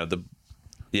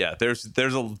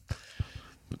a. All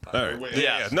right.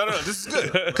 Yeah. No, this is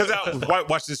good because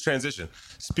watch this transition.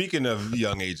 Speaking of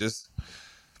young ages.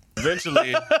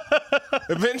 Eventually,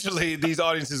 these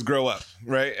audiences grow up,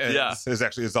 right? And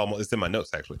it's in my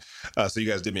notes actually. So you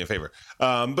guys did me a favor.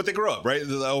 But they grow up, right?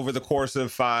 Over the course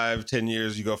of 5-10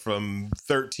 years, you go from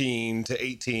 13 to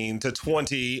 18 to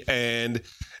 20, and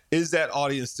is that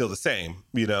audience still the same?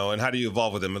 And how do you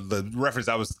evolve with them? The reference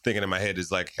I was thinking in my head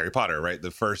is like Harry Potter, right?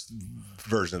 The first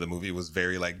version of the movie was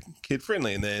very like kid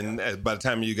friendly, and then by the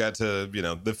time you got to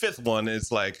the fifth one,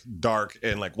 it's like dark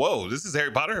and like, whoa, this is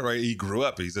Harry Potter, right? He grew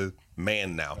up. He's a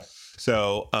man now.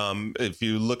 So if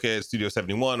you look at Studio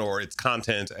 71 or its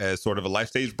content as sort of a life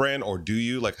stage brand, or do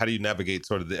you how do you navigate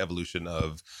sort of the evolution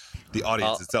of the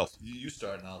audience itself? You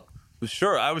start now.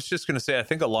 Sure. I was just going to say, I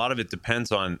think a lot of it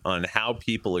depends on how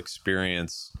people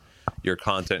experience your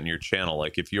content and your channel.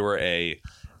 Like if you're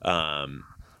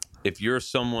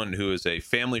someone who is a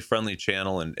family friendly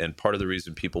channel, and part of the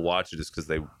reason people watch it is because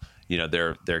they're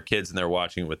kids and they're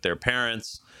watching it with their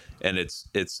parents, and it's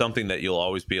something that you'll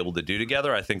always be able to do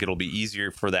together. I think it'll be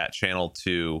easier for that channel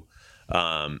to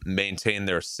maintain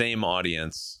their same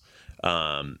audience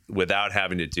without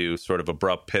having to do sort of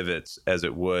abrupt pivots as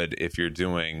it would if you're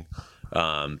doing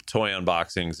toy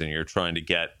unboxings and you're trying to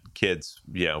get kids,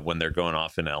 when they're going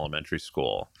off in elementary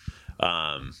school.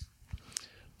 But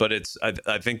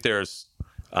I think there's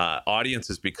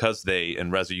audiences, because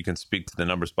and Reza, you can speak to the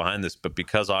numbers behind this, but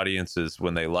because audiences,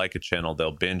 when they like a channel,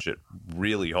 they'll binge it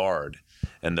really hard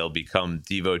and they'll become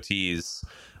devotees.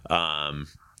 I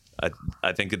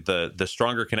think the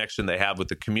stronger connection they have with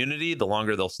the community, the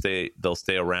longer they'll stay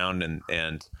around,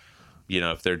 and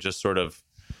if they're just sort of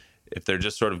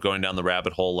going down the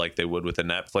rabbit hole like they would with a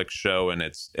Netflix show, and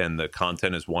the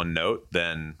content is one note,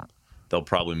 then they'll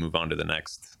probably move on to the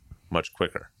next much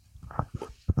quicker.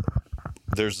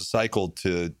 There's a cycle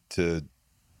to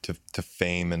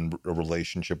fame and a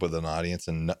relationship with an audience,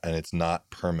 and it's not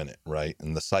permanent, right?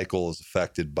 And the cycle is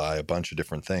affected by a bunch of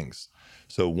different things.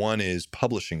 So one is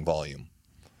publishing volume,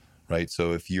 right?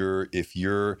 So if you're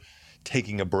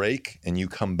taking a break and you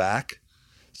come back,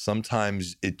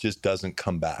 sometimes it just doesn't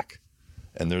come back.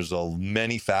 And there's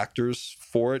many factors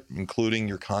for it, including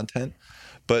your content.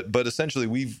 But essentially,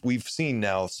 we've seen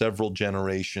now several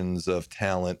generations of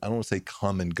talent, I don't want to say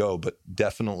come and go, but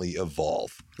definitely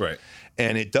evolve. Right.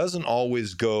 And it doesn't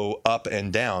always go up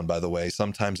and down, by the way.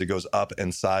 Sometimes it goes up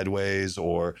and sideways,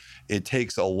 or it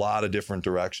takes a lot of different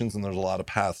directions, and there's a lot of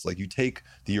paths. Like you take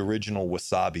the original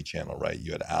Wasabi channel, right?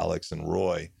 You had Alex and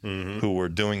Roy, who were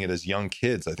doing it as young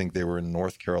kids. I think they were in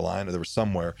North Carolina. They were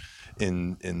somewhere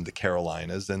in the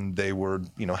Carolinas, and they were,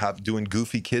 doing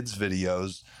goofy kids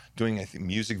videos, doing, I think,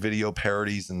 music video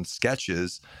parodies and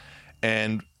sketches.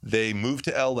 And they moved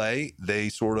to LA. They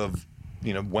sort of,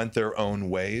 went their own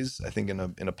ways, I think in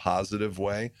a positive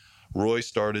way. Roy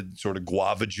started sort of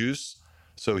Guava Juice.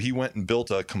 So he went and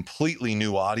built a completely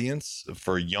new audience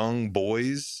for young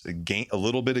boys, a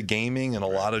little bit of gaming and a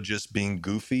lot of just being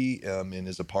goofy in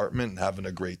his apartment and having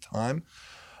a great time.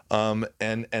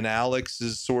 And Alex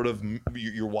is sort of,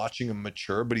 you're watching him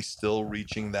mature, but he's still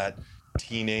reaching that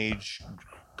teenage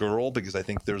girl, because I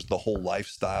think there's the whole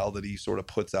lifestyle that he sort of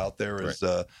puts out there as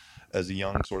a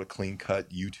young sort of clean cut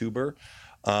YouTuber.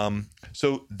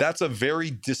 So that's a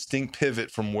very distinct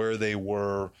pivot from where they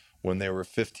were when they were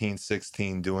 15,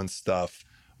 16, doing stuff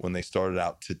when they started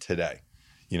out to today.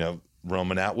 You know,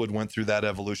 Roman Atwood went through that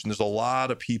evolution. There's a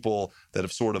lot of people that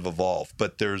have sort of evolved,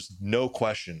 but there's no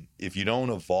question, if you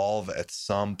don't evolve at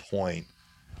some point,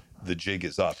 the jig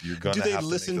is up. You're going to have to. Do they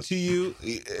listen to you?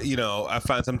 You know, I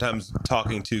find sometimes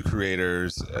talking to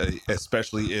creators,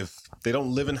 especially if they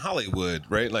don't live in Hollywood,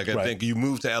 right? Like, I think you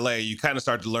move to LA, you kind of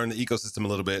start to learn the ecosystem a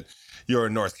little bit. You're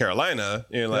in North Carolina,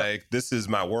 you're like, this is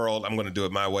my world. I'm going to do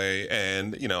it my way.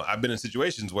 And, you know, I've been in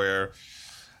situations where,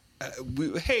 we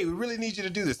really need you to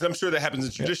do this. And I'm sure that happens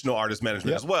in traditional artist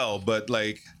management as well. But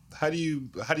like, how do you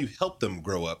help them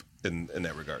grow up in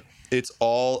that regard? It's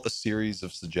all a series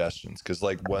of suggestions, because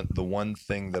like the one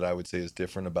thing that I would say is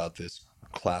different about this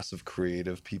class of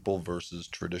creative people versus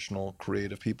traditional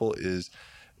creative people is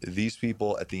these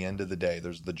people, at the end of the day,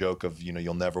 there's the joke of, you know,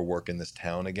 you'll never work in this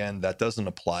town again. That doesn't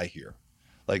apply here.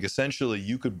 Like, essentially,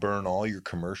 you could burn all your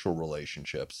commercial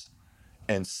relationships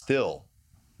and still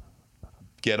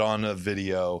get on a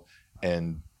video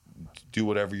and do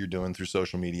whatever you're doing through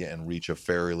social media and reach a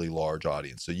fairly large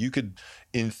audience. So you could,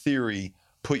 in theory,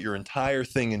 put your entire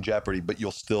thing in jeopardy, but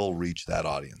you'll still reach that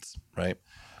audience, right?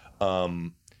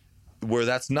 Where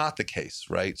that's not the case,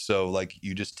 right? So like,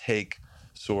 you just take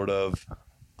sort of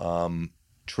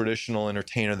traditional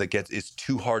entertainer that it's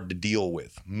too hard to deal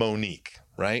with, Monique,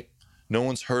 right? No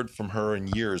one's heard from her in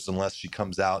years unless she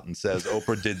comes out and says,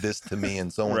 Oprah did this to me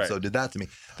and so did that to me.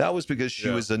 That was because she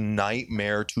was a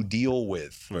nightmare to deal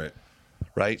with.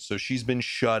 Right. So she's been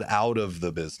shut out of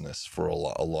the business for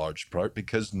a large part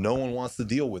because no one wants to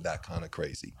deal with that kind of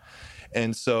crazy.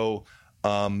 And so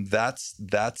that's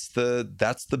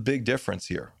the big difference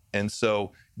here. And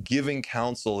so giving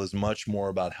counsel is much more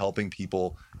about helping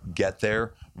people get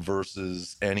there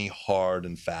versus any hard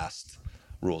and fast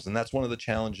rules. And that's one of the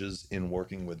challenges in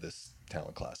working with this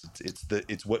talent class.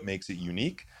 It's what makes it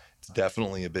unique. It's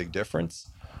definitely a big difference.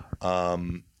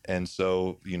 And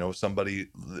so, you know,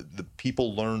 the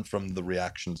people learn from the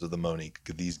reactions of the Monique.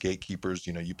 These gatekeepers,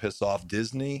 you know, you piss off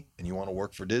Disney and you want to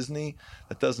work for Disney,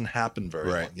 that doesn't happen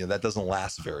very long. You know, that doesn't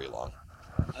last very long.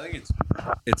 I think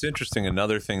it's interesting.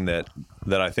 Another thing that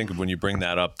I think of when you bring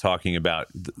that up, talking about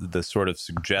the sort of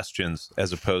suggestions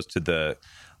as opposed to the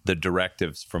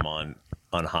directives from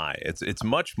on high. It's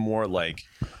much more like,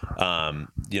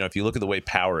 you know, if you look at the way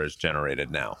power is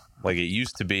generated now, like it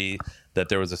used to be that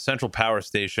there was a central power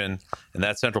station and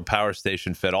that central power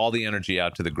station fed all the energy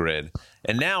out to the grid.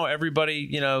 And now everybody,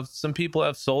 you know, some people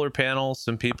have solar panels,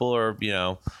 some people are, you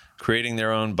know, creating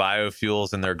their own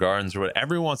biofuels in their gardens or whatever.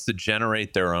 Everyone wants to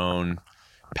generate their own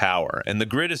power, and the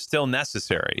grid is still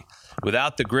necessary.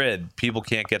 Without the grid, people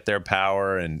can't get their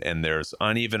power, and there's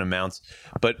uneven amounts,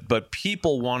 but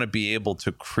people want to be able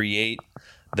to create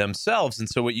themselves. And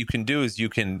so what you can do is you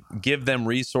can give them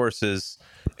resources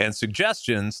and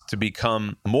suggestions to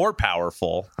become more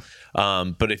powerful.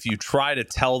 But if you try to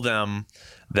tell them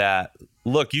that,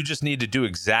 look, you just need to do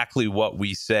exactly what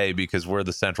we say because we're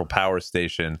the central power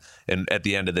station, and at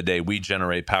the end of the day, we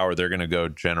generate power, they're going to go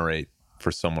generate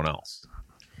for someone else.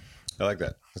 I like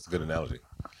that. That's a good analogy.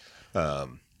 I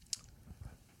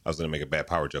was going to make a bad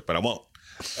power joke, but I won't.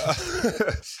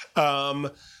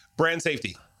 Brand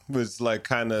safety was like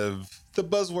kind of the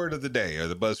buzzword of the day, or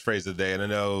the buzz phrase of the day. And I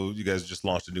know you guys just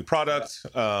launched a new product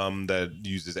that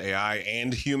uses AI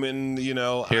and human, you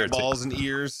know, eyeballs and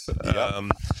ears.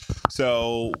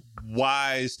 So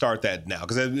why start that now?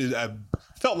 Because I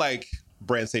felt like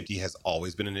brand safety has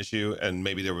always been an issue, and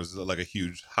maybe there was like a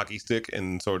huge hockey stick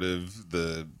in sort of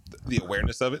the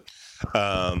awareness of it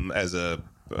as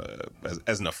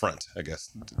an affront, I guess,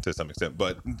 to some extent.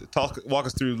 But walk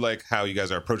us through like how you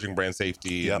guys are approaching brand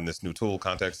safety in this new tool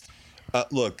context.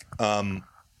 Look,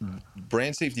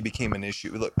 brand safety became an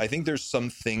issue. Look, I think there's some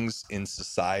things in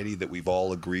society that we've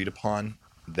all agreed upon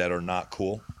that are not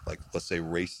cool, like let's say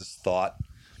racist thought,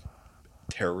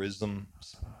 terrorism,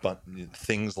 but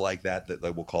things like that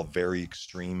we'll call very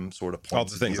extreme sort of points. All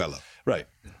the things I love. Right.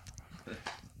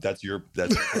 That's your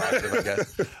prerogative, I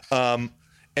guess.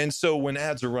 And so when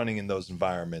ads are running in those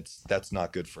environments, that's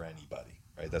not good for anybody,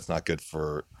 right? That's not good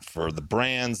for the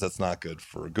brands. That's not good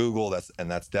for Google.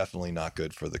 That's definitely not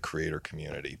good for the creator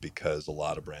community, because a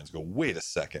lot of brands go, wait a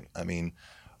second. I mean,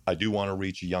 I do want to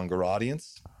reach a younger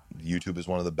audience. YouTube is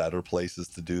one of the better places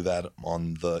to do that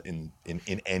in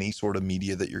any sort of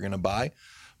media that you're going to buy.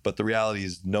 But the reality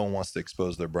is no one wants to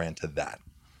expose their brand to that,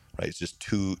 right? It's just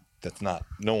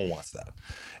no one wants that.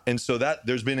 And so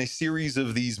there's been a series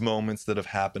of these moments that have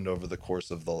happened over the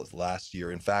course of the last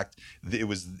year. In fact, it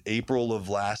was April of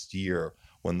last year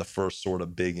when the first sort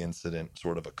of big incident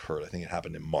sort of occurred. I think it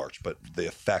happened in March, but the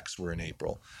effects were in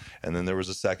April. And then there was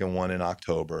a second one in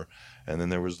October. And then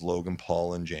there was Logan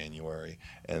Paul in January.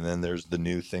 And then there's the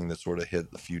new thing that sort of hit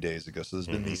a few days ago. So there's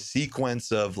been these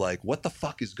sequence of like, what the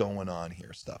fuck is going on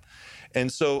here stuff.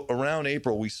 And so around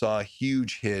April, we saw a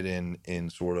huge hit in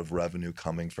sort of revenue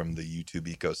coming from the YouTube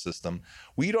ecosystem.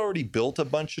 We'd already built a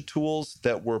bunch of tools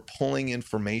that were pulling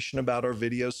information about our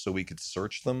videos so we could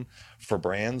search them for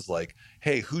brands like,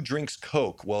 hey, who drinks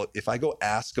Coke? Well, if I go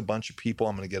ask a bunch of people,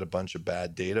 I'm going to get a bunch of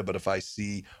bad data. But if I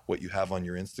see what you have on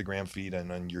your Instagram feed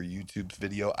and on your YouTube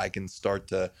video, I can start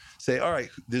to say, all right,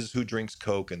 this is who drinks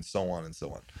Coke, and so on and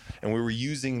so on. And we were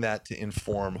using that to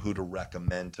inform who to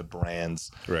recommend to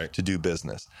brands to do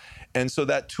business. And so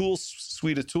that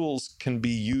suite of tools can be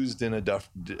used in a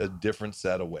different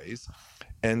set of ways.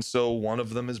 And so one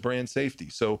of them is brand safety.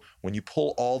 So when you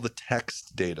pull all the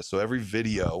text data, so every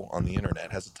video on the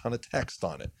internet has a ton of text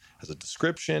on it, has a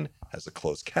description, has a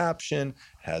closed caption,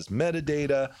 has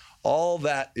metadata, all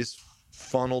that is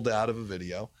funneled out of a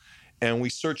video. And we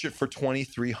search it for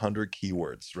 2,300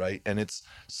 keywords, right? And it's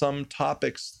some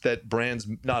topics that brands,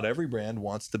 not every brand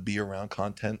wants to be around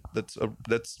content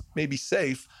that's maybe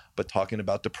safe, but talking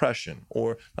about depression,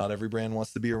 or not every brand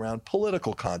wants to be around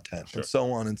political content, and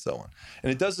so on and so on.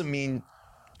 And it doesn't mean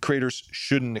creators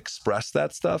shouldn't express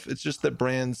that stuff. It's just that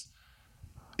brands,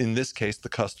 in this case, the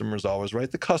customer is always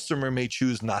right. The customer may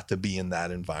choose not to be in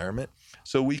that environment.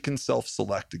 So we can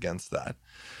self-select against that.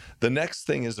 The next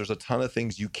thing is there's a ton of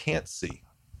things you can't see,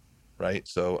 right?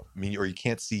 So, I mean, or you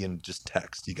can't see in just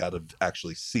text. You got to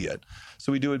actually see it.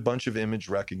 So we do a bunch of image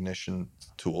recognition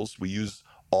tools. We use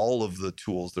all of the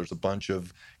tools. There's a bunch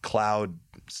of cloud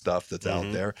stuff that's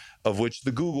out there, of which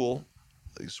the Google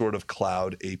sort of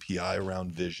cloud API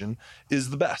around vision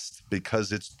is the best, because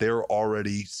they're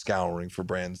already scouring for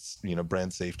brands,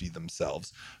 brand safety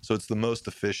themselves. So it's the most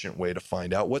efficient way to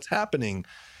find out what's happening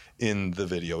in the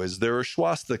video. Is there a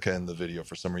swastika in the video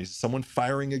for some reason? Someone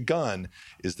firing a gun?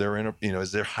 Is there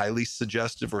is there highly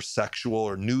suggestive or sexual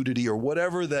or nudity or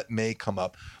whatever that may come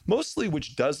up? Mostly,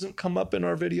 which doesn't come up in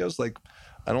our videos. Like,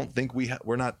 I don't think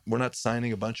we're not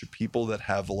signing a bunch of people that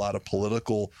have a lot of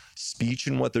political speech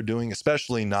in what they're doing,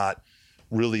 especially not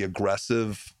really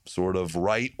aggressive, sort of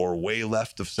right or way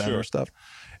left of center stuff.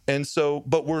 And so,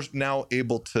 but we're now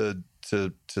able to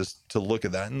look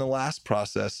at that. And the last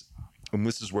process, and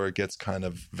this is where it gets kind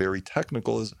of very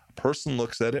technical, is a person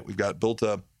looks at it. We've got built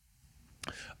a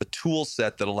tool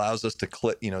set that allows us to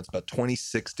click, it's about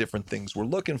 26 different things we're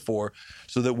looking for,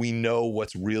 so that we know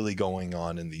what's really going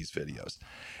on in these videos.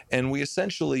 And we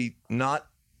essentially, not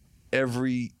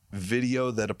every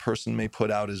video that a person may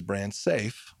put out is brand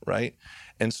safe, right?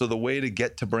 And so the way to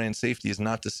get to brand safety is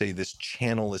not to say this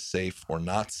channel is safe or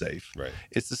not safe. Right.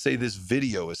 It's to say this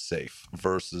video is safe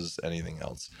versus anything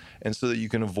else. And so that you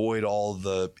can avoid all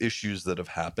the issues that have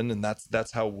happened. And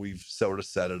that's how we've sort of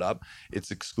set it up.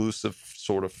 It's exclusive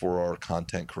sort of for our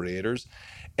content creators.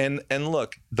 And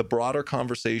look, the broader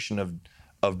conversation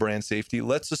of brand safety,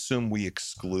 let's assume we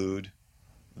exclude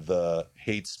the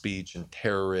hate speech and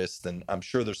terrorists, and I'm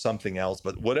sure there's something else,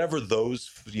 but whatever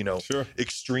those,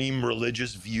 extreme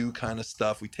religious view kind of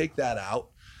stuff, we take that out.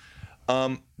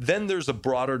 Then there's a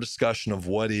broader discussion of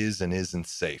what is and isn't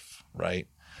safe, right?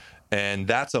 And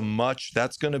that's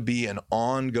going to be an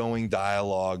ongoing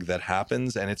dialogue that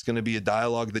happens, and it's going to be a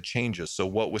dialogue that changes. So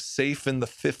what was safe in the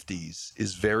 50s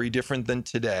is very different than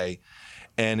today.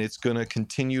 And it's going to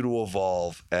continue to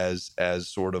evolve as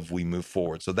sort of we move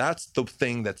forward. So that's the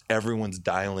thing that everyone's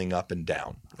dialing up and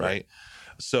down, right?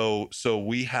 So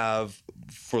we have,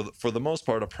 for the most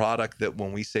part, a product that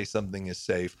when we say something is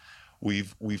safe,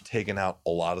 we've taken out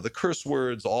a lot of the curse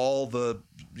words, all the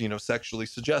sexually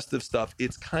suggestive stuff.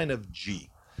 It's kind of G.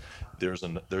 There's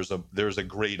a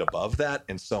grade above that,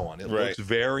 and so on. It looks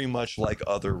very much like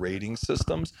other rating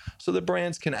systems, so the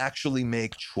brands can actually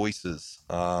make choices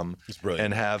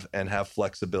and have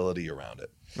flexibility around it.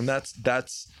 And that's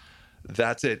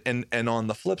it. And on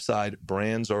the flip side,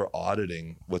 brands are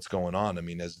auditing what's going on. I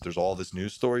mean, as there's all this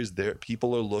news stories,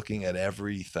 people are looking at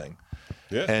everything.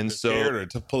 Yeah, and so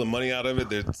to pulling money out of it,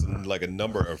 there's like a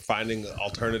number of finding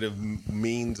alternative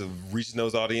means of reaching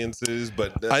those audiences.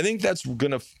 But I think that's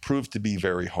going to prove to be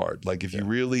very hard. Like if you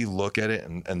really look at it,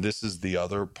 and this is the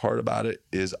other part about it,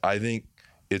 is I think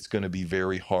it's going to be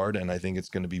very hard, and I think it's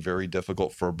going to be very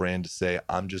difficult for a brand to say,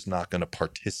 I'm just not going to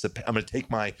participate. I'm going to take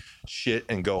my shit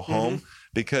and go home,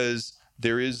 because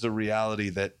there is a reality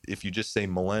that if you just say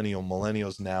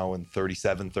millennials now in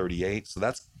 37, 38, so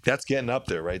that's getting up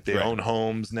there, right? They own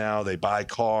homes now, they buy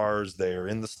cars, they're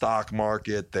in the stock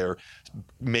market, they're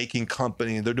making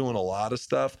company, they're doing a lot of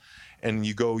stuff. and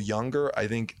you go younger, I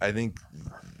think it's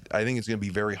going to be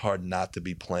very hard not to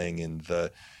be playing in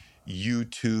the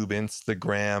YouTube,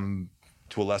 Instagram,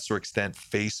 to a lesser extent,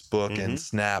 Facebook and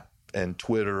Snap and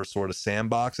Twitter sort of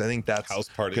sandbox. I think that's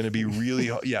going to be really,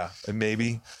 and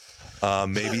maybe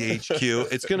HQ.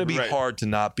 It's going to be hard to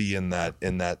not be in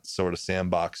that sort of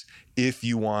sandbox if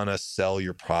you want to sell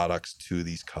your products to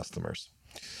these customers.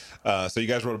 So you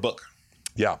guys wrote a book.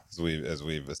 Yeah. As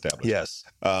we've established. Yes.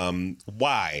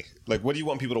 Why? Like, what do you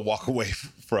want people to walk away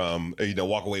from,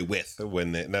 walk away with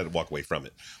when they, not walk away from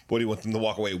it, what do you want them to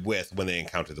walk away with when they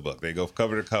encounter the book? They go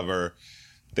cover to cover.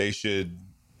 They should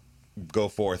go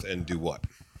forth and do what?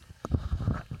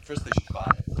 First, they should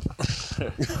buy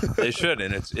it. They should,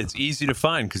 and it's easy to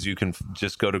find because you can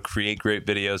just go to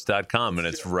creategreatvideos.com and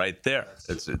it's right there.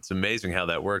 It's amazing how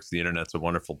that works. The internet's a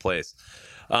wonderful place.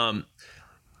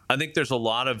 I think there's a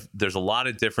lot of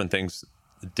different things,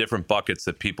 different buckets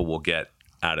that people will get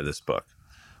out of this book.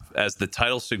 As the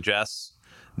title suggests,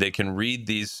 they can read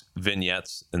these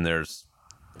vignettes, and there's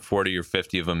 40 or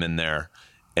 50 of them in there,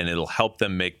 and it'll help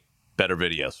them make better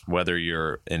videos, whether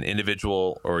you're an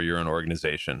individual or you're an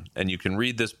organization. And you can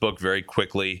read this book very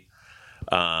quickly,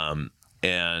 and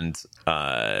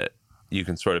you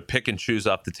can sort of pick and choose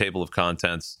off the table of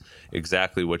contents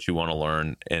exactly what you want to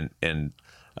learn, and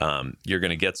you're going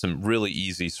to get some really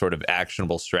easy sort of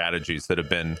actionable strategies that have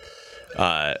been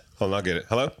hold on, I'll get it.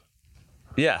 Hello?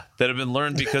 Yeah, that have been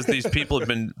learned because these people have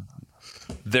been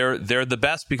they're the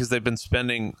best because they've been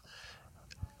spending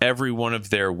every one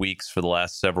of their weeks for the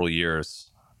last several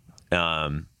years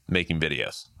making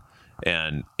videos.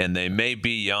 And they may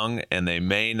be young and they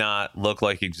may not look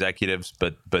like executives,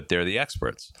 but they're the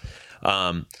experts.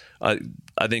 I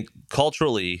think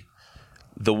culturally,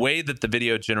 the way that the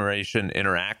video generation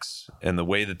interacts and the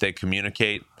way that they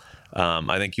communicate,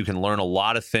 I think you can learn a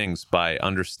lot of things by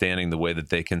understanding the way that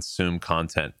they consume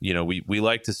content. We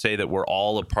like to say that we're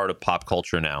all a part of pop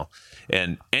culture now.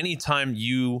 And anytime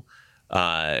you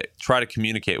try to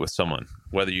communicate with someone,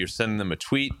 whether you're sending them a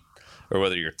tweet or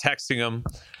whether you're texting them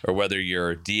or whether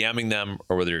you're DMing them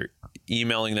or whether you're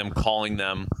emailing them, calling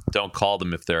them, don't call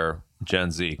them if they're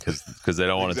Gen Z because they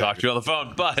don't want to talk to you on the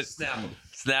phone. But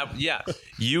Snap, yeah.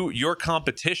 Your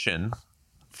competition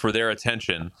for their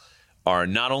attention are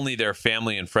not only their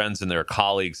family and friends and their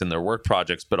colleagues and their work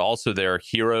projects, but also their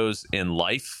heroes in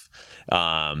life,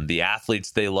 the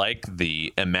athletes they like,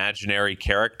 the imaginary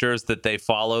characters that they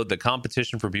follow. The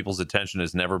competition for people's attention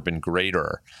has never been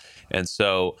greater. And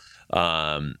so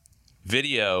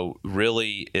video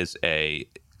really is an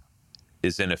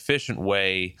efficient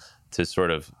way to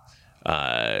sort of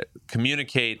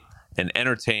communicate and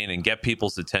entertain and get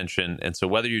people's attention. And so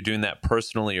whether you're doing that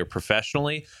personally or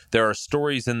professionally, there are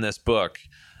stories in this book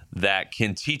that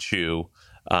can teach you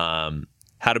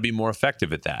how to be more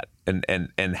effective at that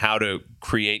and how to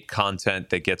create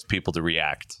content that gets people to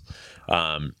react.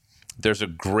 There's a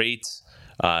great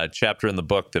chapter in the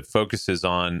book that focuses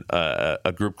on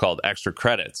a group called Extra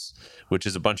Credits, which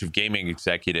is a bunch of gaming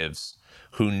executives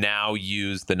who now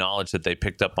use the knowledge that they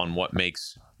picked up on what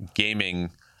makes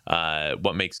games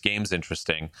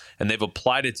interesting, and they've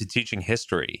applied it to teaching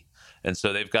history. And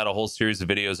so they've got a whole series of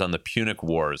videos on the Punic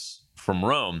Wars from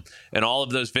Rome, and all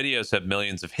of those videos have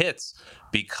millions of hits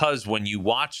because when you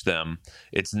watch them,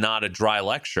 it's not a dry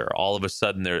lecture. All of a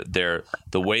sudden, they're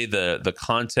the way the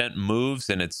content moves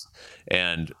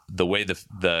and the way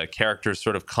the characters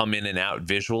sort of come in and out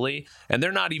visually, and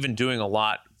they're not even doing a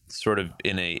lot sort of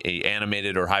in a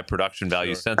animated or high production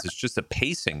value sense. It's just a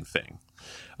pacing thing.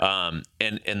 And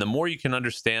the more you can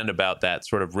understand about that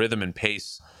sort of rhythm and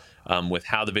pace with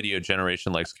how the video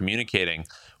generation likes communicating,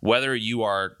 whether you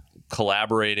are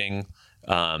collaborating,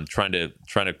 trying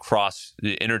to cross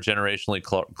intergenerationally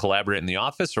collaborate in the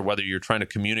office, or whether you're trying to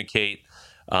communicate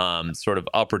sort of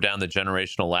up or down the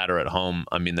generational ladder at home.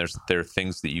 I mean, there are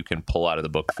things that you can pull out of the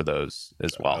book for those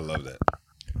as well. I love that.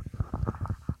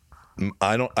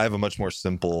 I have a much more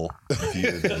simple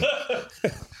view than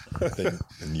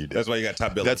you do. That's why you got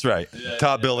top billing. That's right. Yeah,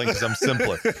 top billing because I'm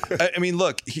simpler. I mean,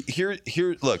 look,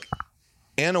 look,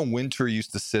 Anna Wintour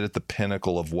used to sit at the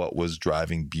pinnacle of what was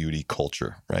driving beauty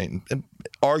culture, right? And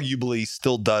arguably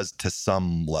still does to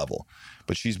some level.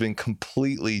 But she's been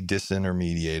completely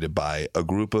disintermediated by a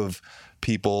group of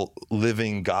people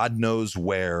living God knows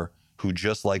where who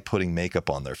just like putting makeup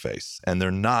on their face. And they're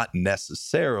not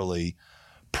necessarily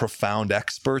profound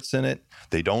experts in it.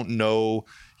 They don't know,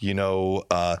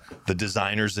 the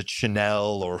designers at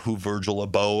Chanel or who Virgil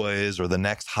Abloh is or the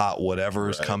next hot whatever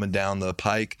is coming down the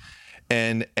pike.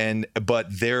 But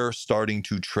they're starting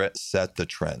to set the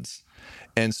trends.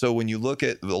 And so when you look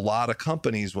at a lot of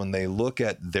companies, when they look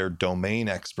at their domain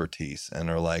expertise and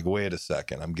are like, wait a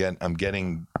second, I'm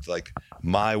getting like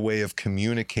my way of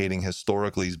communicating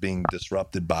historically is being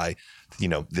disrupted by,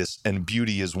 this, and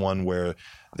beauty is one where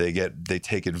they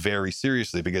take it very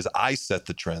seriously because I set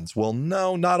the trends. Well,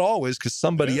 no, not always, because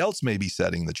somebody else may be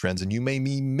setting the trends and you may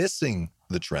be missing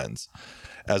the trends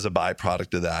as a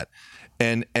byproduct of that.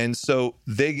 And so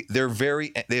they're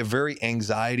very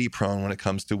anxiety prone when it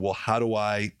comes to, well, how do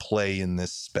I play in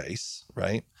this space,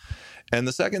 right? And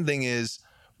the second thing is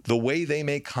the way they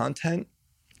make content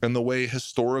and the way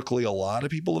historically a lot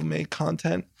of people have made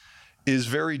content is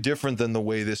very different than the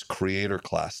way this creator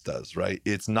class does, right?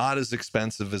 It's not as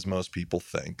expensive as most people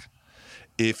think.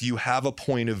 If you have a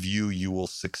point of view, you will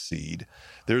succeed.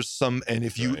 There's some, and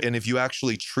if you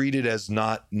actually treat it as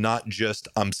not just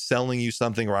I'm selling you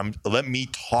something or let me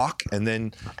talk and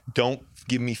then don't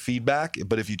give me feedback,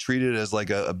 but if you treat it as like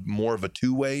a more of a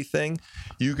two-way thing,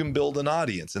 you can build an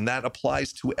audience, and that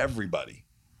applies to everybody.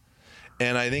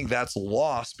 And I think that's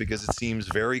lost because it seems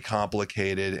very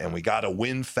complicated and we got to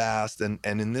win fast. And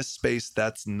in this space,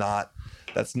 that's not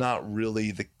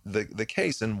really the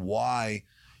case. And why,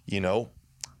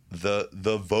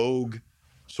 the Vogue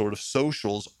sort of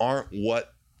socials aren't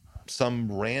what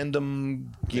some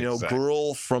random,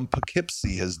 girl from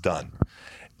Poughkeepsie has done.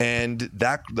 And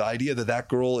the idea that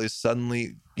girl is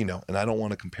suddenly, and I don't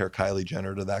want to compare Kylie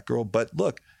Jenner to that girl, but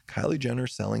look, Kylie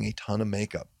Jenner's selling a ton of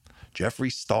makeup.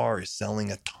 Jeffree Star is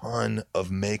selling a ton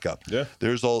of makeup. Yeah.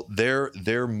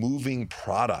 They're moving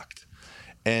product.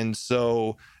 And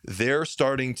so they're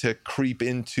starting to creep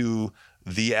into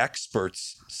the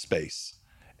experts space.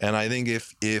 And I think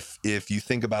if you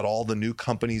think about all the new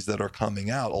companies that are coming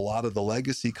out, a lot of the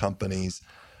legacy companies,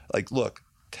 like, look,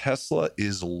 Tesla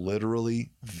is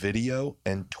literally video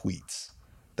and tweets.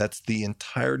 That's the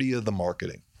entirety of the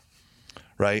marketing,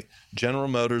 right? General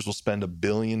Motors will spend $1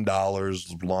 billion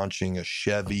launching a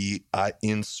Chevy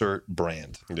insert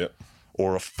brand. Yep.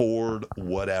 Or a Ford,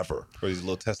 whatever. Or these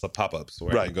little Tesla pop-ups.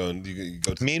 Where right. You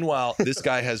go to. Meanwhile, this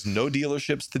guy has no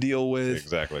dealerships to deal with.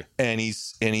 Exactly. And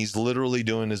he's literally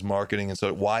doing his marketing. And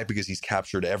so why? Because he's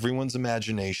captured everyone's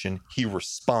imagination. He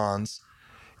responds.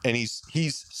 And he's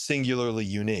singularly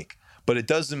unique. But it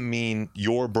doesn't mean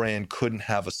your brand couldn't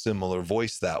have a similar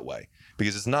voice that way.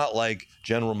 Because it's not like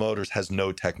General Motors has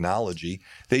no technology.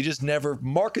 They just never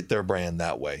market their brand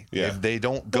that way. Yeah. They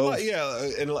don't go.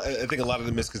 And I think a lot of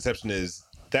the misconception is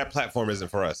that platform isn't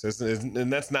for us.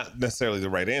 And that's not necessarily the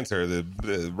right answer.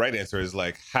 The right answer is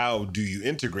like, how do you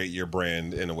integrate your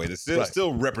brand in a way that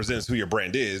still represents who your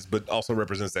brand is, but also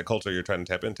represents that culture you're trying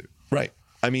to tap into? Right.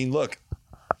 I mean, look,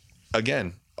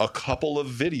 again, a couple of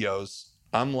videos,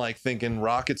 I'm like thinking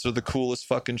rockets are the coolest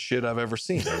fucking shit I've ever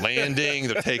seen. They're landing,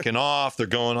 they're taking off, they're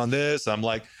going on this. I'm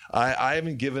like, I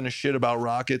haven't given a shit about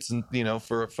rockets and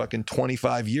for fucking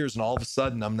 25 years. And all of a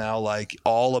sudden I'm now like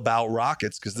all about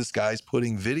rockets because this guy's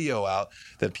putting video out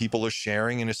that people are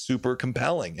sharing and is super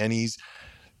compelling. And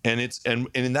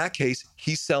in that case,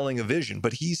 he's selling a vision,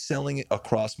 but he's selling it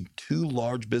across two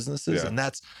large businesses. Yeah. And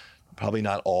that's probably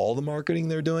not all the marketing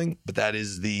they're doing, but that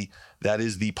is the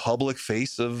public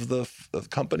face of the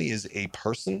company is a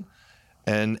person,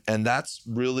 and that's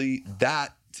really,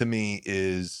 that to me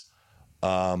is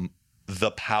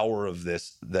the power of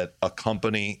this, that a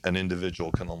company, an individual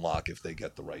can unlock if they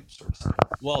get the right sort of stuff.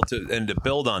 Well, to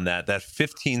build on that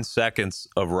 15 seconds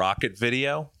of rocket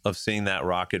video, of seeing that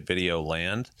rocket video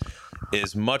land,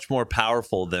 is much more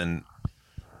powerful than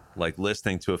like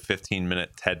listening to a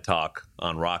 15-minute TED talk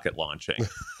on rocket launching.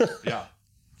 Yeah.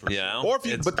 Or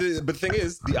but the thing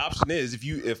is, the option is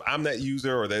if I'm that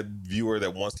user or that viewer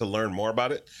that wants to learn more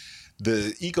about it,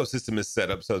 the ecosystem is set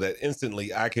up so that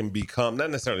instantly I can become not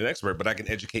necessarily an expert, but I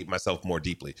can educate myself more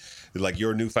deeply. Like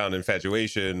your newfound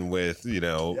infatuation with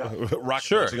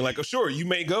rocket launching. Like, sure, you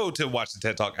may go to watch the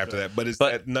TED talk after that, but it's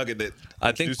that nugget that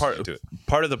I think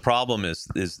part of the problem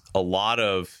is a lot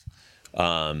of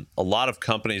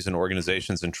companies and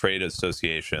organizations and trade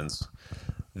associations,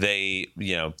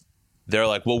 they're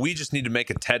like, well, we just need to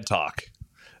make a TED talk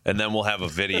and then we'll have a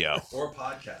video or a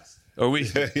podcast. Or we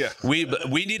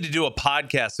need to do a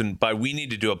podcast, and by we need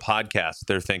to do a podcast,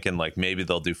 they're thinking like maybe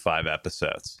they'll do 5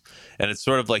 episodes, and it's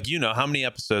sort of like, how many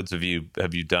episodes have you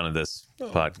done of this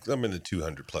podcast? I'm in the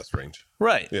 200 plus range,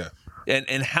 right? Yeah,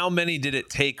 and how many did it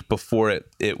take before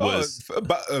it was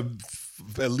about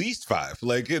at least 5?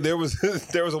 Like there was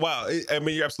a while. I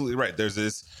mean, you're absolutely right. There's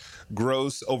this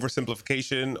gross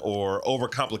oversimplification or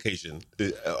overcomplication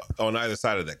on either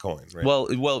side of that coin, right?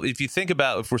 Well, if you think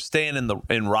about, if we're staying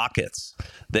in rockets,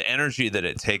 the energy that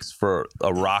it takes for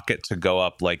a rocket to go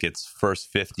up like its first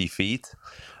 50 feet,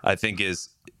 I think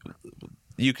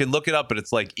you can look it up, but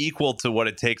it's like equal to what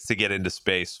it takes to get into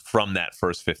space from that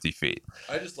first 50 feet.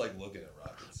 I just like looking at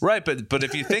rockets. Right, but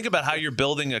if you think about how you're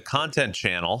building a content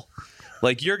channel,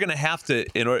 like you're going to have to,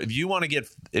 if you want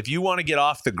to get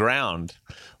off the ground,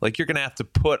 like you're going to have to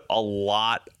put a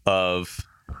lot of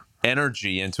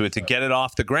energy into it to get it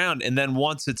off the ground, and then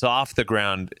once it's off the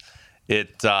ground,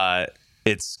 it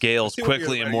scales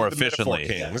quickly and more efficiently.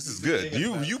 This is good.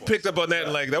 You picked up on that,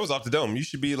 and like that was off the dome. You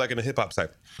should be like in a hip hop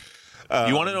site.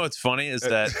 You want to know what's funny is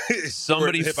that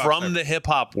somebody from the hip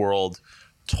hop world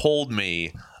told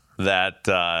me that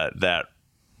that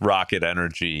rocket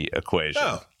energy equation.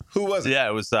 Oh, who was it? Yeah,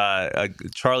 it was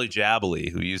Charlie Jabaley,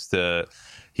 who used to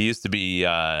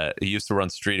run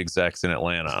Street Execs in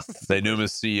Atlanta. They knew him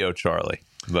as CEO Charlie,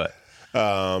 but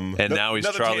now he's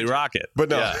Charlie tangent. Rocket. But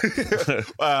no,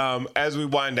 yeah. As we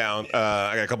wind down,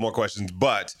 I got a couple more questions,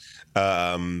 but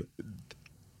a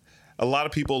lot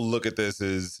of people look at this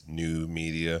as new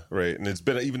media, right? And it's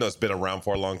been, even though it's been around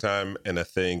for a long time, and I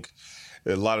think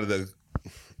a lot of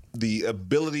the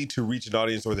ability to reach an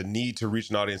audience, or the need to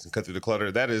reach an audience and cut through the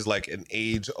clutter, that is like an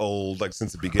age old, like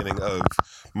since the beginning of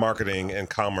marketing and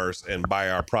commerce and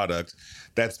buy our product,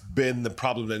 that's been the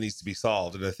problem that needs to be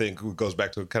solved. And I think it goes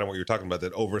back to kind of what you're talking about,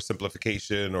 that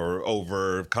oversimplification or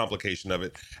over complication of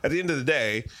it. At the end of the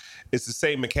day, it's the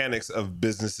same mechanics of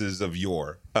businesses of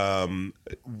yore.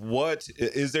 What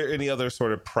is there any other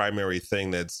sort of primary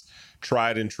thing that's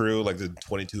tried and true, like the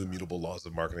 22 immutable laws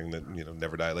of marketing that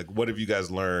never die? Like, what have you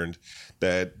guys learned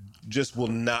that just will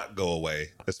not go away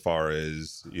as far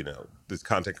as this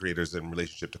content creators in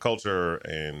relationship to culture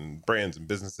and brands and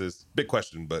businesses? Big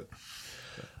question, but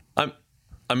I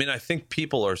think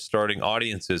people are starting.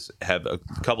 Audiences have a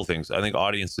couple things. I think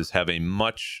audiences have a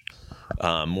much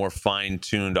more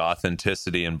fine-tuned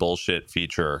authenticity and bullshit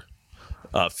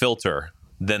filter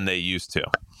than they used to,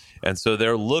 and so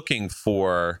they're looking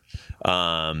for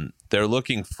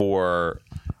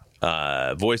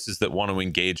voices that want to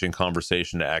engage in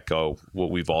conversation to echo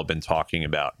what we've all been talking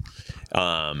about,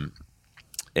 and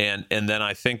then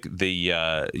I think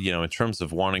in terms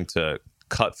of wanting to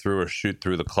cut through or shoot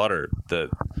through the clutter, the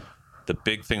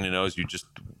big thing to know is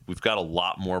we've got a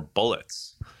lot more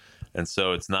bullets. And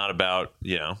so it's not about,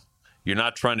 you're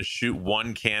not trying to shoot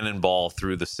one cannonball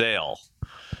through the sail.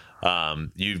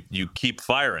 You keep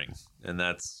firing, and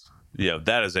that's,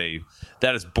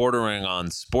 that is bordering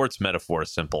on sports metaphor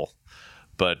simple.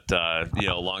 But,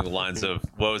 along the lines of,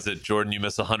 what was it, Jordan, you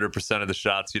miss 100% of the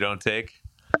shots you don't take.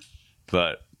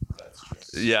 But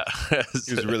yeah,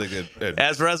 he was really good.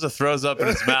 As Reza throws up in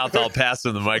his mouth, I'll pass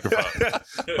him the microphone.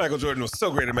 Michael Jordan was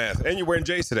so great at math. And you're wearing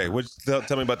J's today.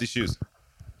 Tell me about these shoes.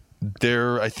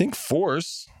 They're, I think,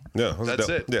 Force. Yeah, that's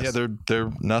it. Yes. Yeah,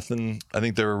 they're nothing. I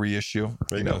think they're a reissue.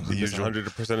 There you go. The usual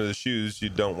 100% of the shoes you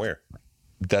don't wear.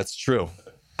 That's true.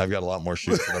 I've got a lot more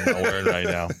shoes that I'm not wearing right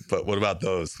now. But what about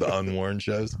those? The unworn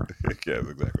shoes? Yes,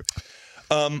 exactly.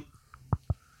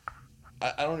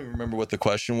 I don't even remember what the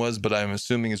question was, but I'm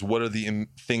assuming is what are the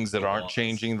things that aren't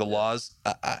changing the laws?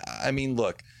 I mean,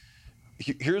 look,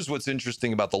 here's what's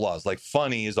interesting about the laws. Like,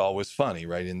 funny is always funny,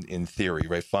 right? In theory,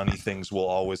 right? Funny things will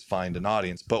always find an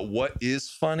audience. But what is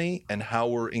funny and how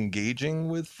we're engaging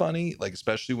with funny, like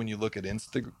especially when you look at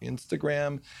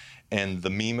Instagram and the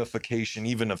memification,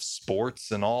 even of sports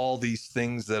and all these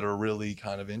things that are really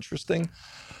kind of interesting.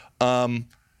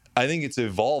 I think it's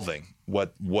evolving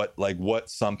what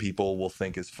some people will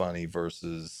think is funny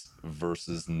versus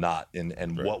not, and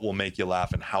right. What will make you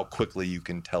laugh and how quickly you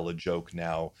can tell a joke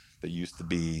now that used to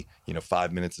be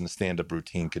 5 minutes in a stand-up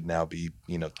routine could now be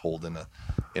told in a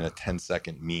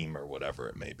 10-second meme or whatever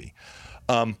it may be.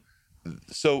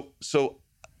 So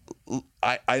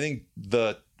I think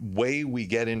the way we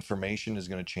get information is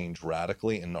going to change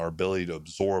radically, and our ability to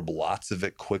absorb lots of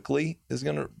it quickly is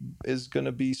going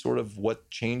to be sort of what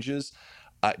changes.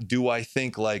 Do I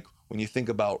think, like, when you think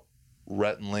about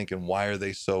Rhett and Link and why are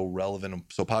they so relevant and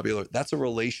so popular, that's a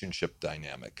relationship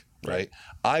dynamic, right?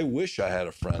 I wish I had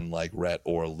a friend like Rhett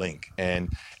or Link, and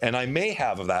I may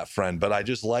have that friend, but I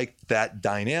just like that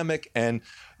dynamic. And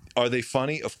are they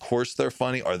funny? Of course they're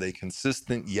funny. Are they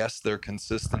consistent? Yes, they're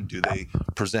consistent. Do they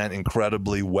present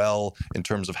incredibly well in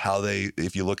terms of how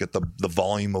if you look at the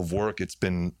volume of work, it's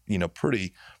been,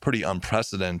 pretty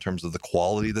unprecedented in terms of the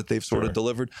quality that they've sort of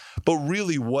delivered. But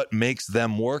really what makes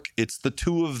them work, it's the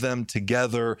two of them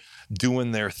together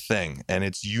doing their thing, and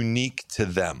it's unique to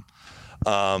them.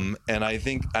 And I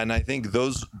think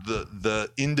those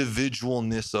the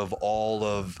individualness of all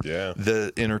of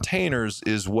the entertainers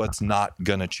is what's not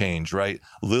gonna change, right?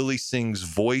 Lilly Singh's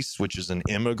voice, which is an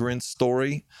immigrant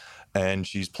story, and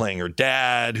she's playing her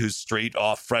dad who's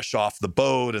fresh off the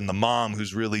boat, and the mom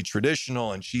who's really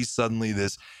traditional, and she's suddenly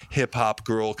this hip hop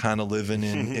girl kind of living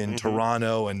in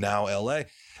Toronto and now LA.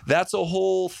 That's a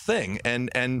whole thing, and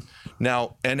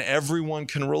everyone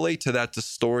can relate to that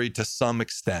story to some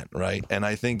extent, right? And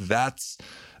I think that's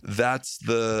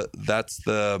the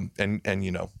and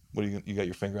you know, what do you got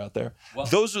your finger out there? Well,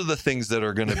 those are the things that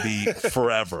are going to be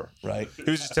forever, right? He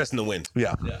was just testing the wind.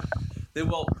 Yeah.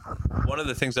 Well, one of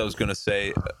the things I was going to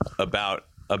say about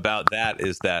that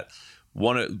is that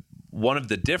one of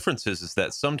the differences is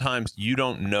that sometimes you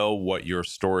don't know what your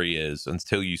story is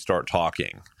until you start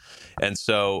talking. And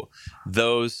so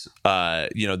those,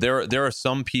 there are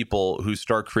some people who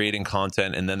start creating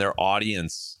content and then their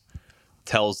audience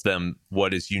tells them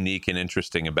what is unique and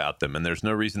interesting about them. And there's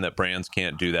no reason that brands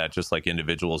can't do that, just like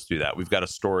individuals do that. We've got a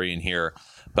story in here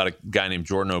about a guy named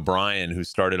Jordan O'Brien who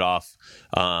started off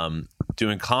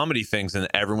doing comedy things, and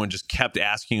everyone just kept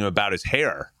asking him about his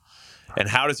hair. And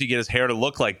how does he get his hair to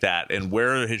look like that? And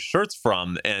where are his shirts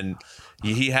from? And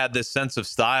he had this sense of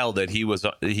style that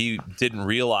he didn't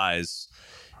realize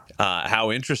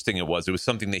how interesting it was. It was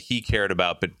something that he cared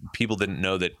about, but people didn't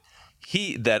know that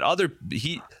he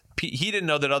didn't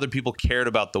know that other people cared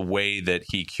about the way that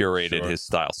he curated his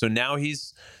style. So now he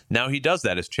does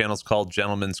that. His channel's called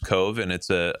Gentleman's Cove, and it's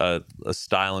a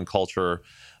style and culture,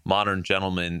 modern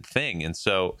gentleman thing. And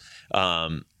so,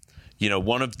 one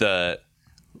of the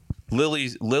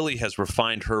Lilly has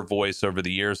refined her voice over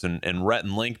the years, and Rhett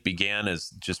and Link began as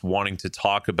just wanting to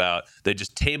talk about, they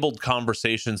just tabled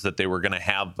conversations that they were going to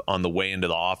have on the way into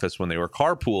the office when they were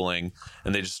carpooling,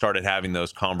 and they just started having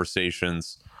those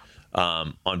conversations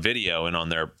on video and on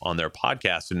their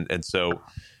podcast. And so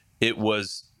it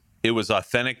was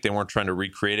authentic. They weren't trying to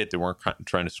recreate it. They weren't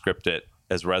trying to script it.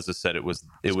 As Reza said, it was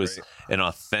an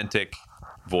authentic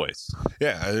voice.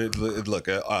 Yeah, look,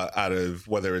 out of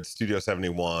whether it's Studio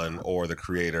 71 or the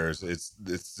creators, it's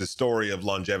the story of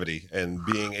longevity and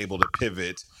being able to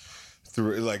pivot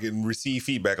through, like, and receive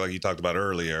feedback like you talked about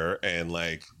earlier, and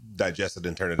like digest it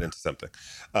and turn it into something.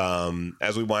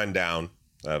 As we wind down,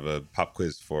 I have a pop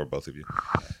quiz for both of you.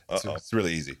 It's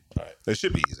really easy. All right, it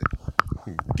should be easy.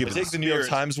 I take the New York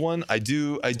Times one. I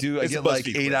get like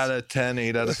 8 out of 10,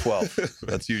 8 out of 12.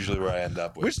 That's usually where I end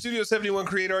up with. Which Studio 71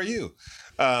 creator are you?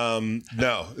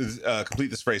 No, complete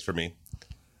this phrase for me.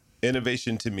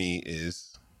 Innovation to me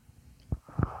is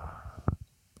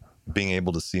being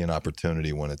able to see an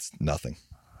opportunity when it's nothing.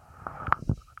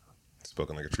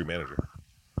 Spoken like a true manager.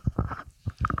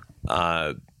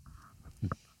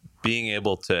 Being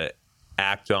able to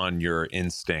act on your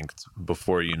instinct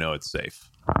before you know it's safe.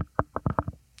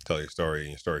 Tell your story, and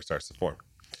your story starts to form.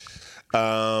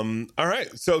 All right.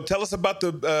 So tell us about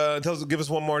give us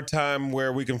one more time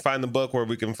where we can find the book, where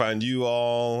we can find you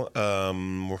all.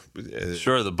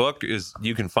 Sure. The book is,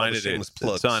 you can find it.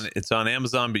 It's on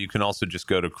Amazon, but you can also just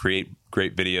go to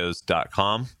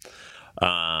creategreatvideos.com.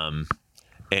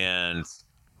 And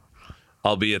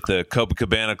I'll be at the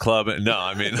Copacabana Club. No,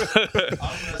 I mean,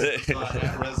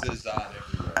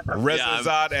 Reza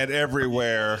Zod at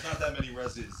everywhere. There's not that many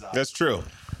Reza Zod. That's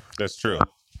true.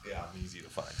 Yeah, I'm easy to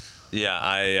find.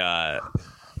 Yeah,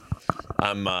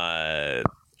 I'm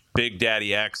Big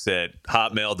Daddy X at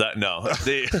Hotmail. No,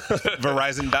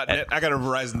 Verizon.net. I got a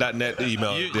Verizon.net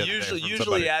email.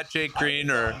 Usually at Jake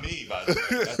Green or me, by the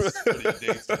way. That's pretty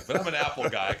dated. But I'm an Apple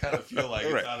guy. I kind of feel like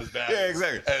it's not as bad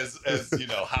as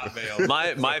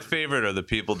Hotmail. My favorite are the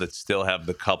people that still have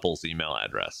the couple's email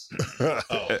address.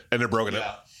 And they're broken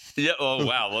up. Yeah. Oh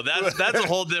wow. Well, that's a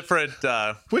whole different.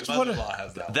 Which one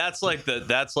has that?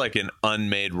 That's like an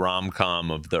unmade rom-com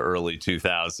of the early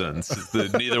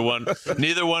 2000s. Neither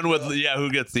one with who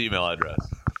gets the email address.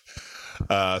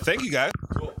 Thank you guys.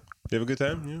 Cool. You have a good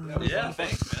time? Yeah.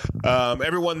 Thanks, man.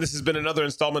 Everyone, this has been another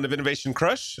installment of Innovation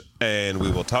Crush, and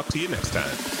we will talk to you next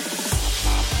time.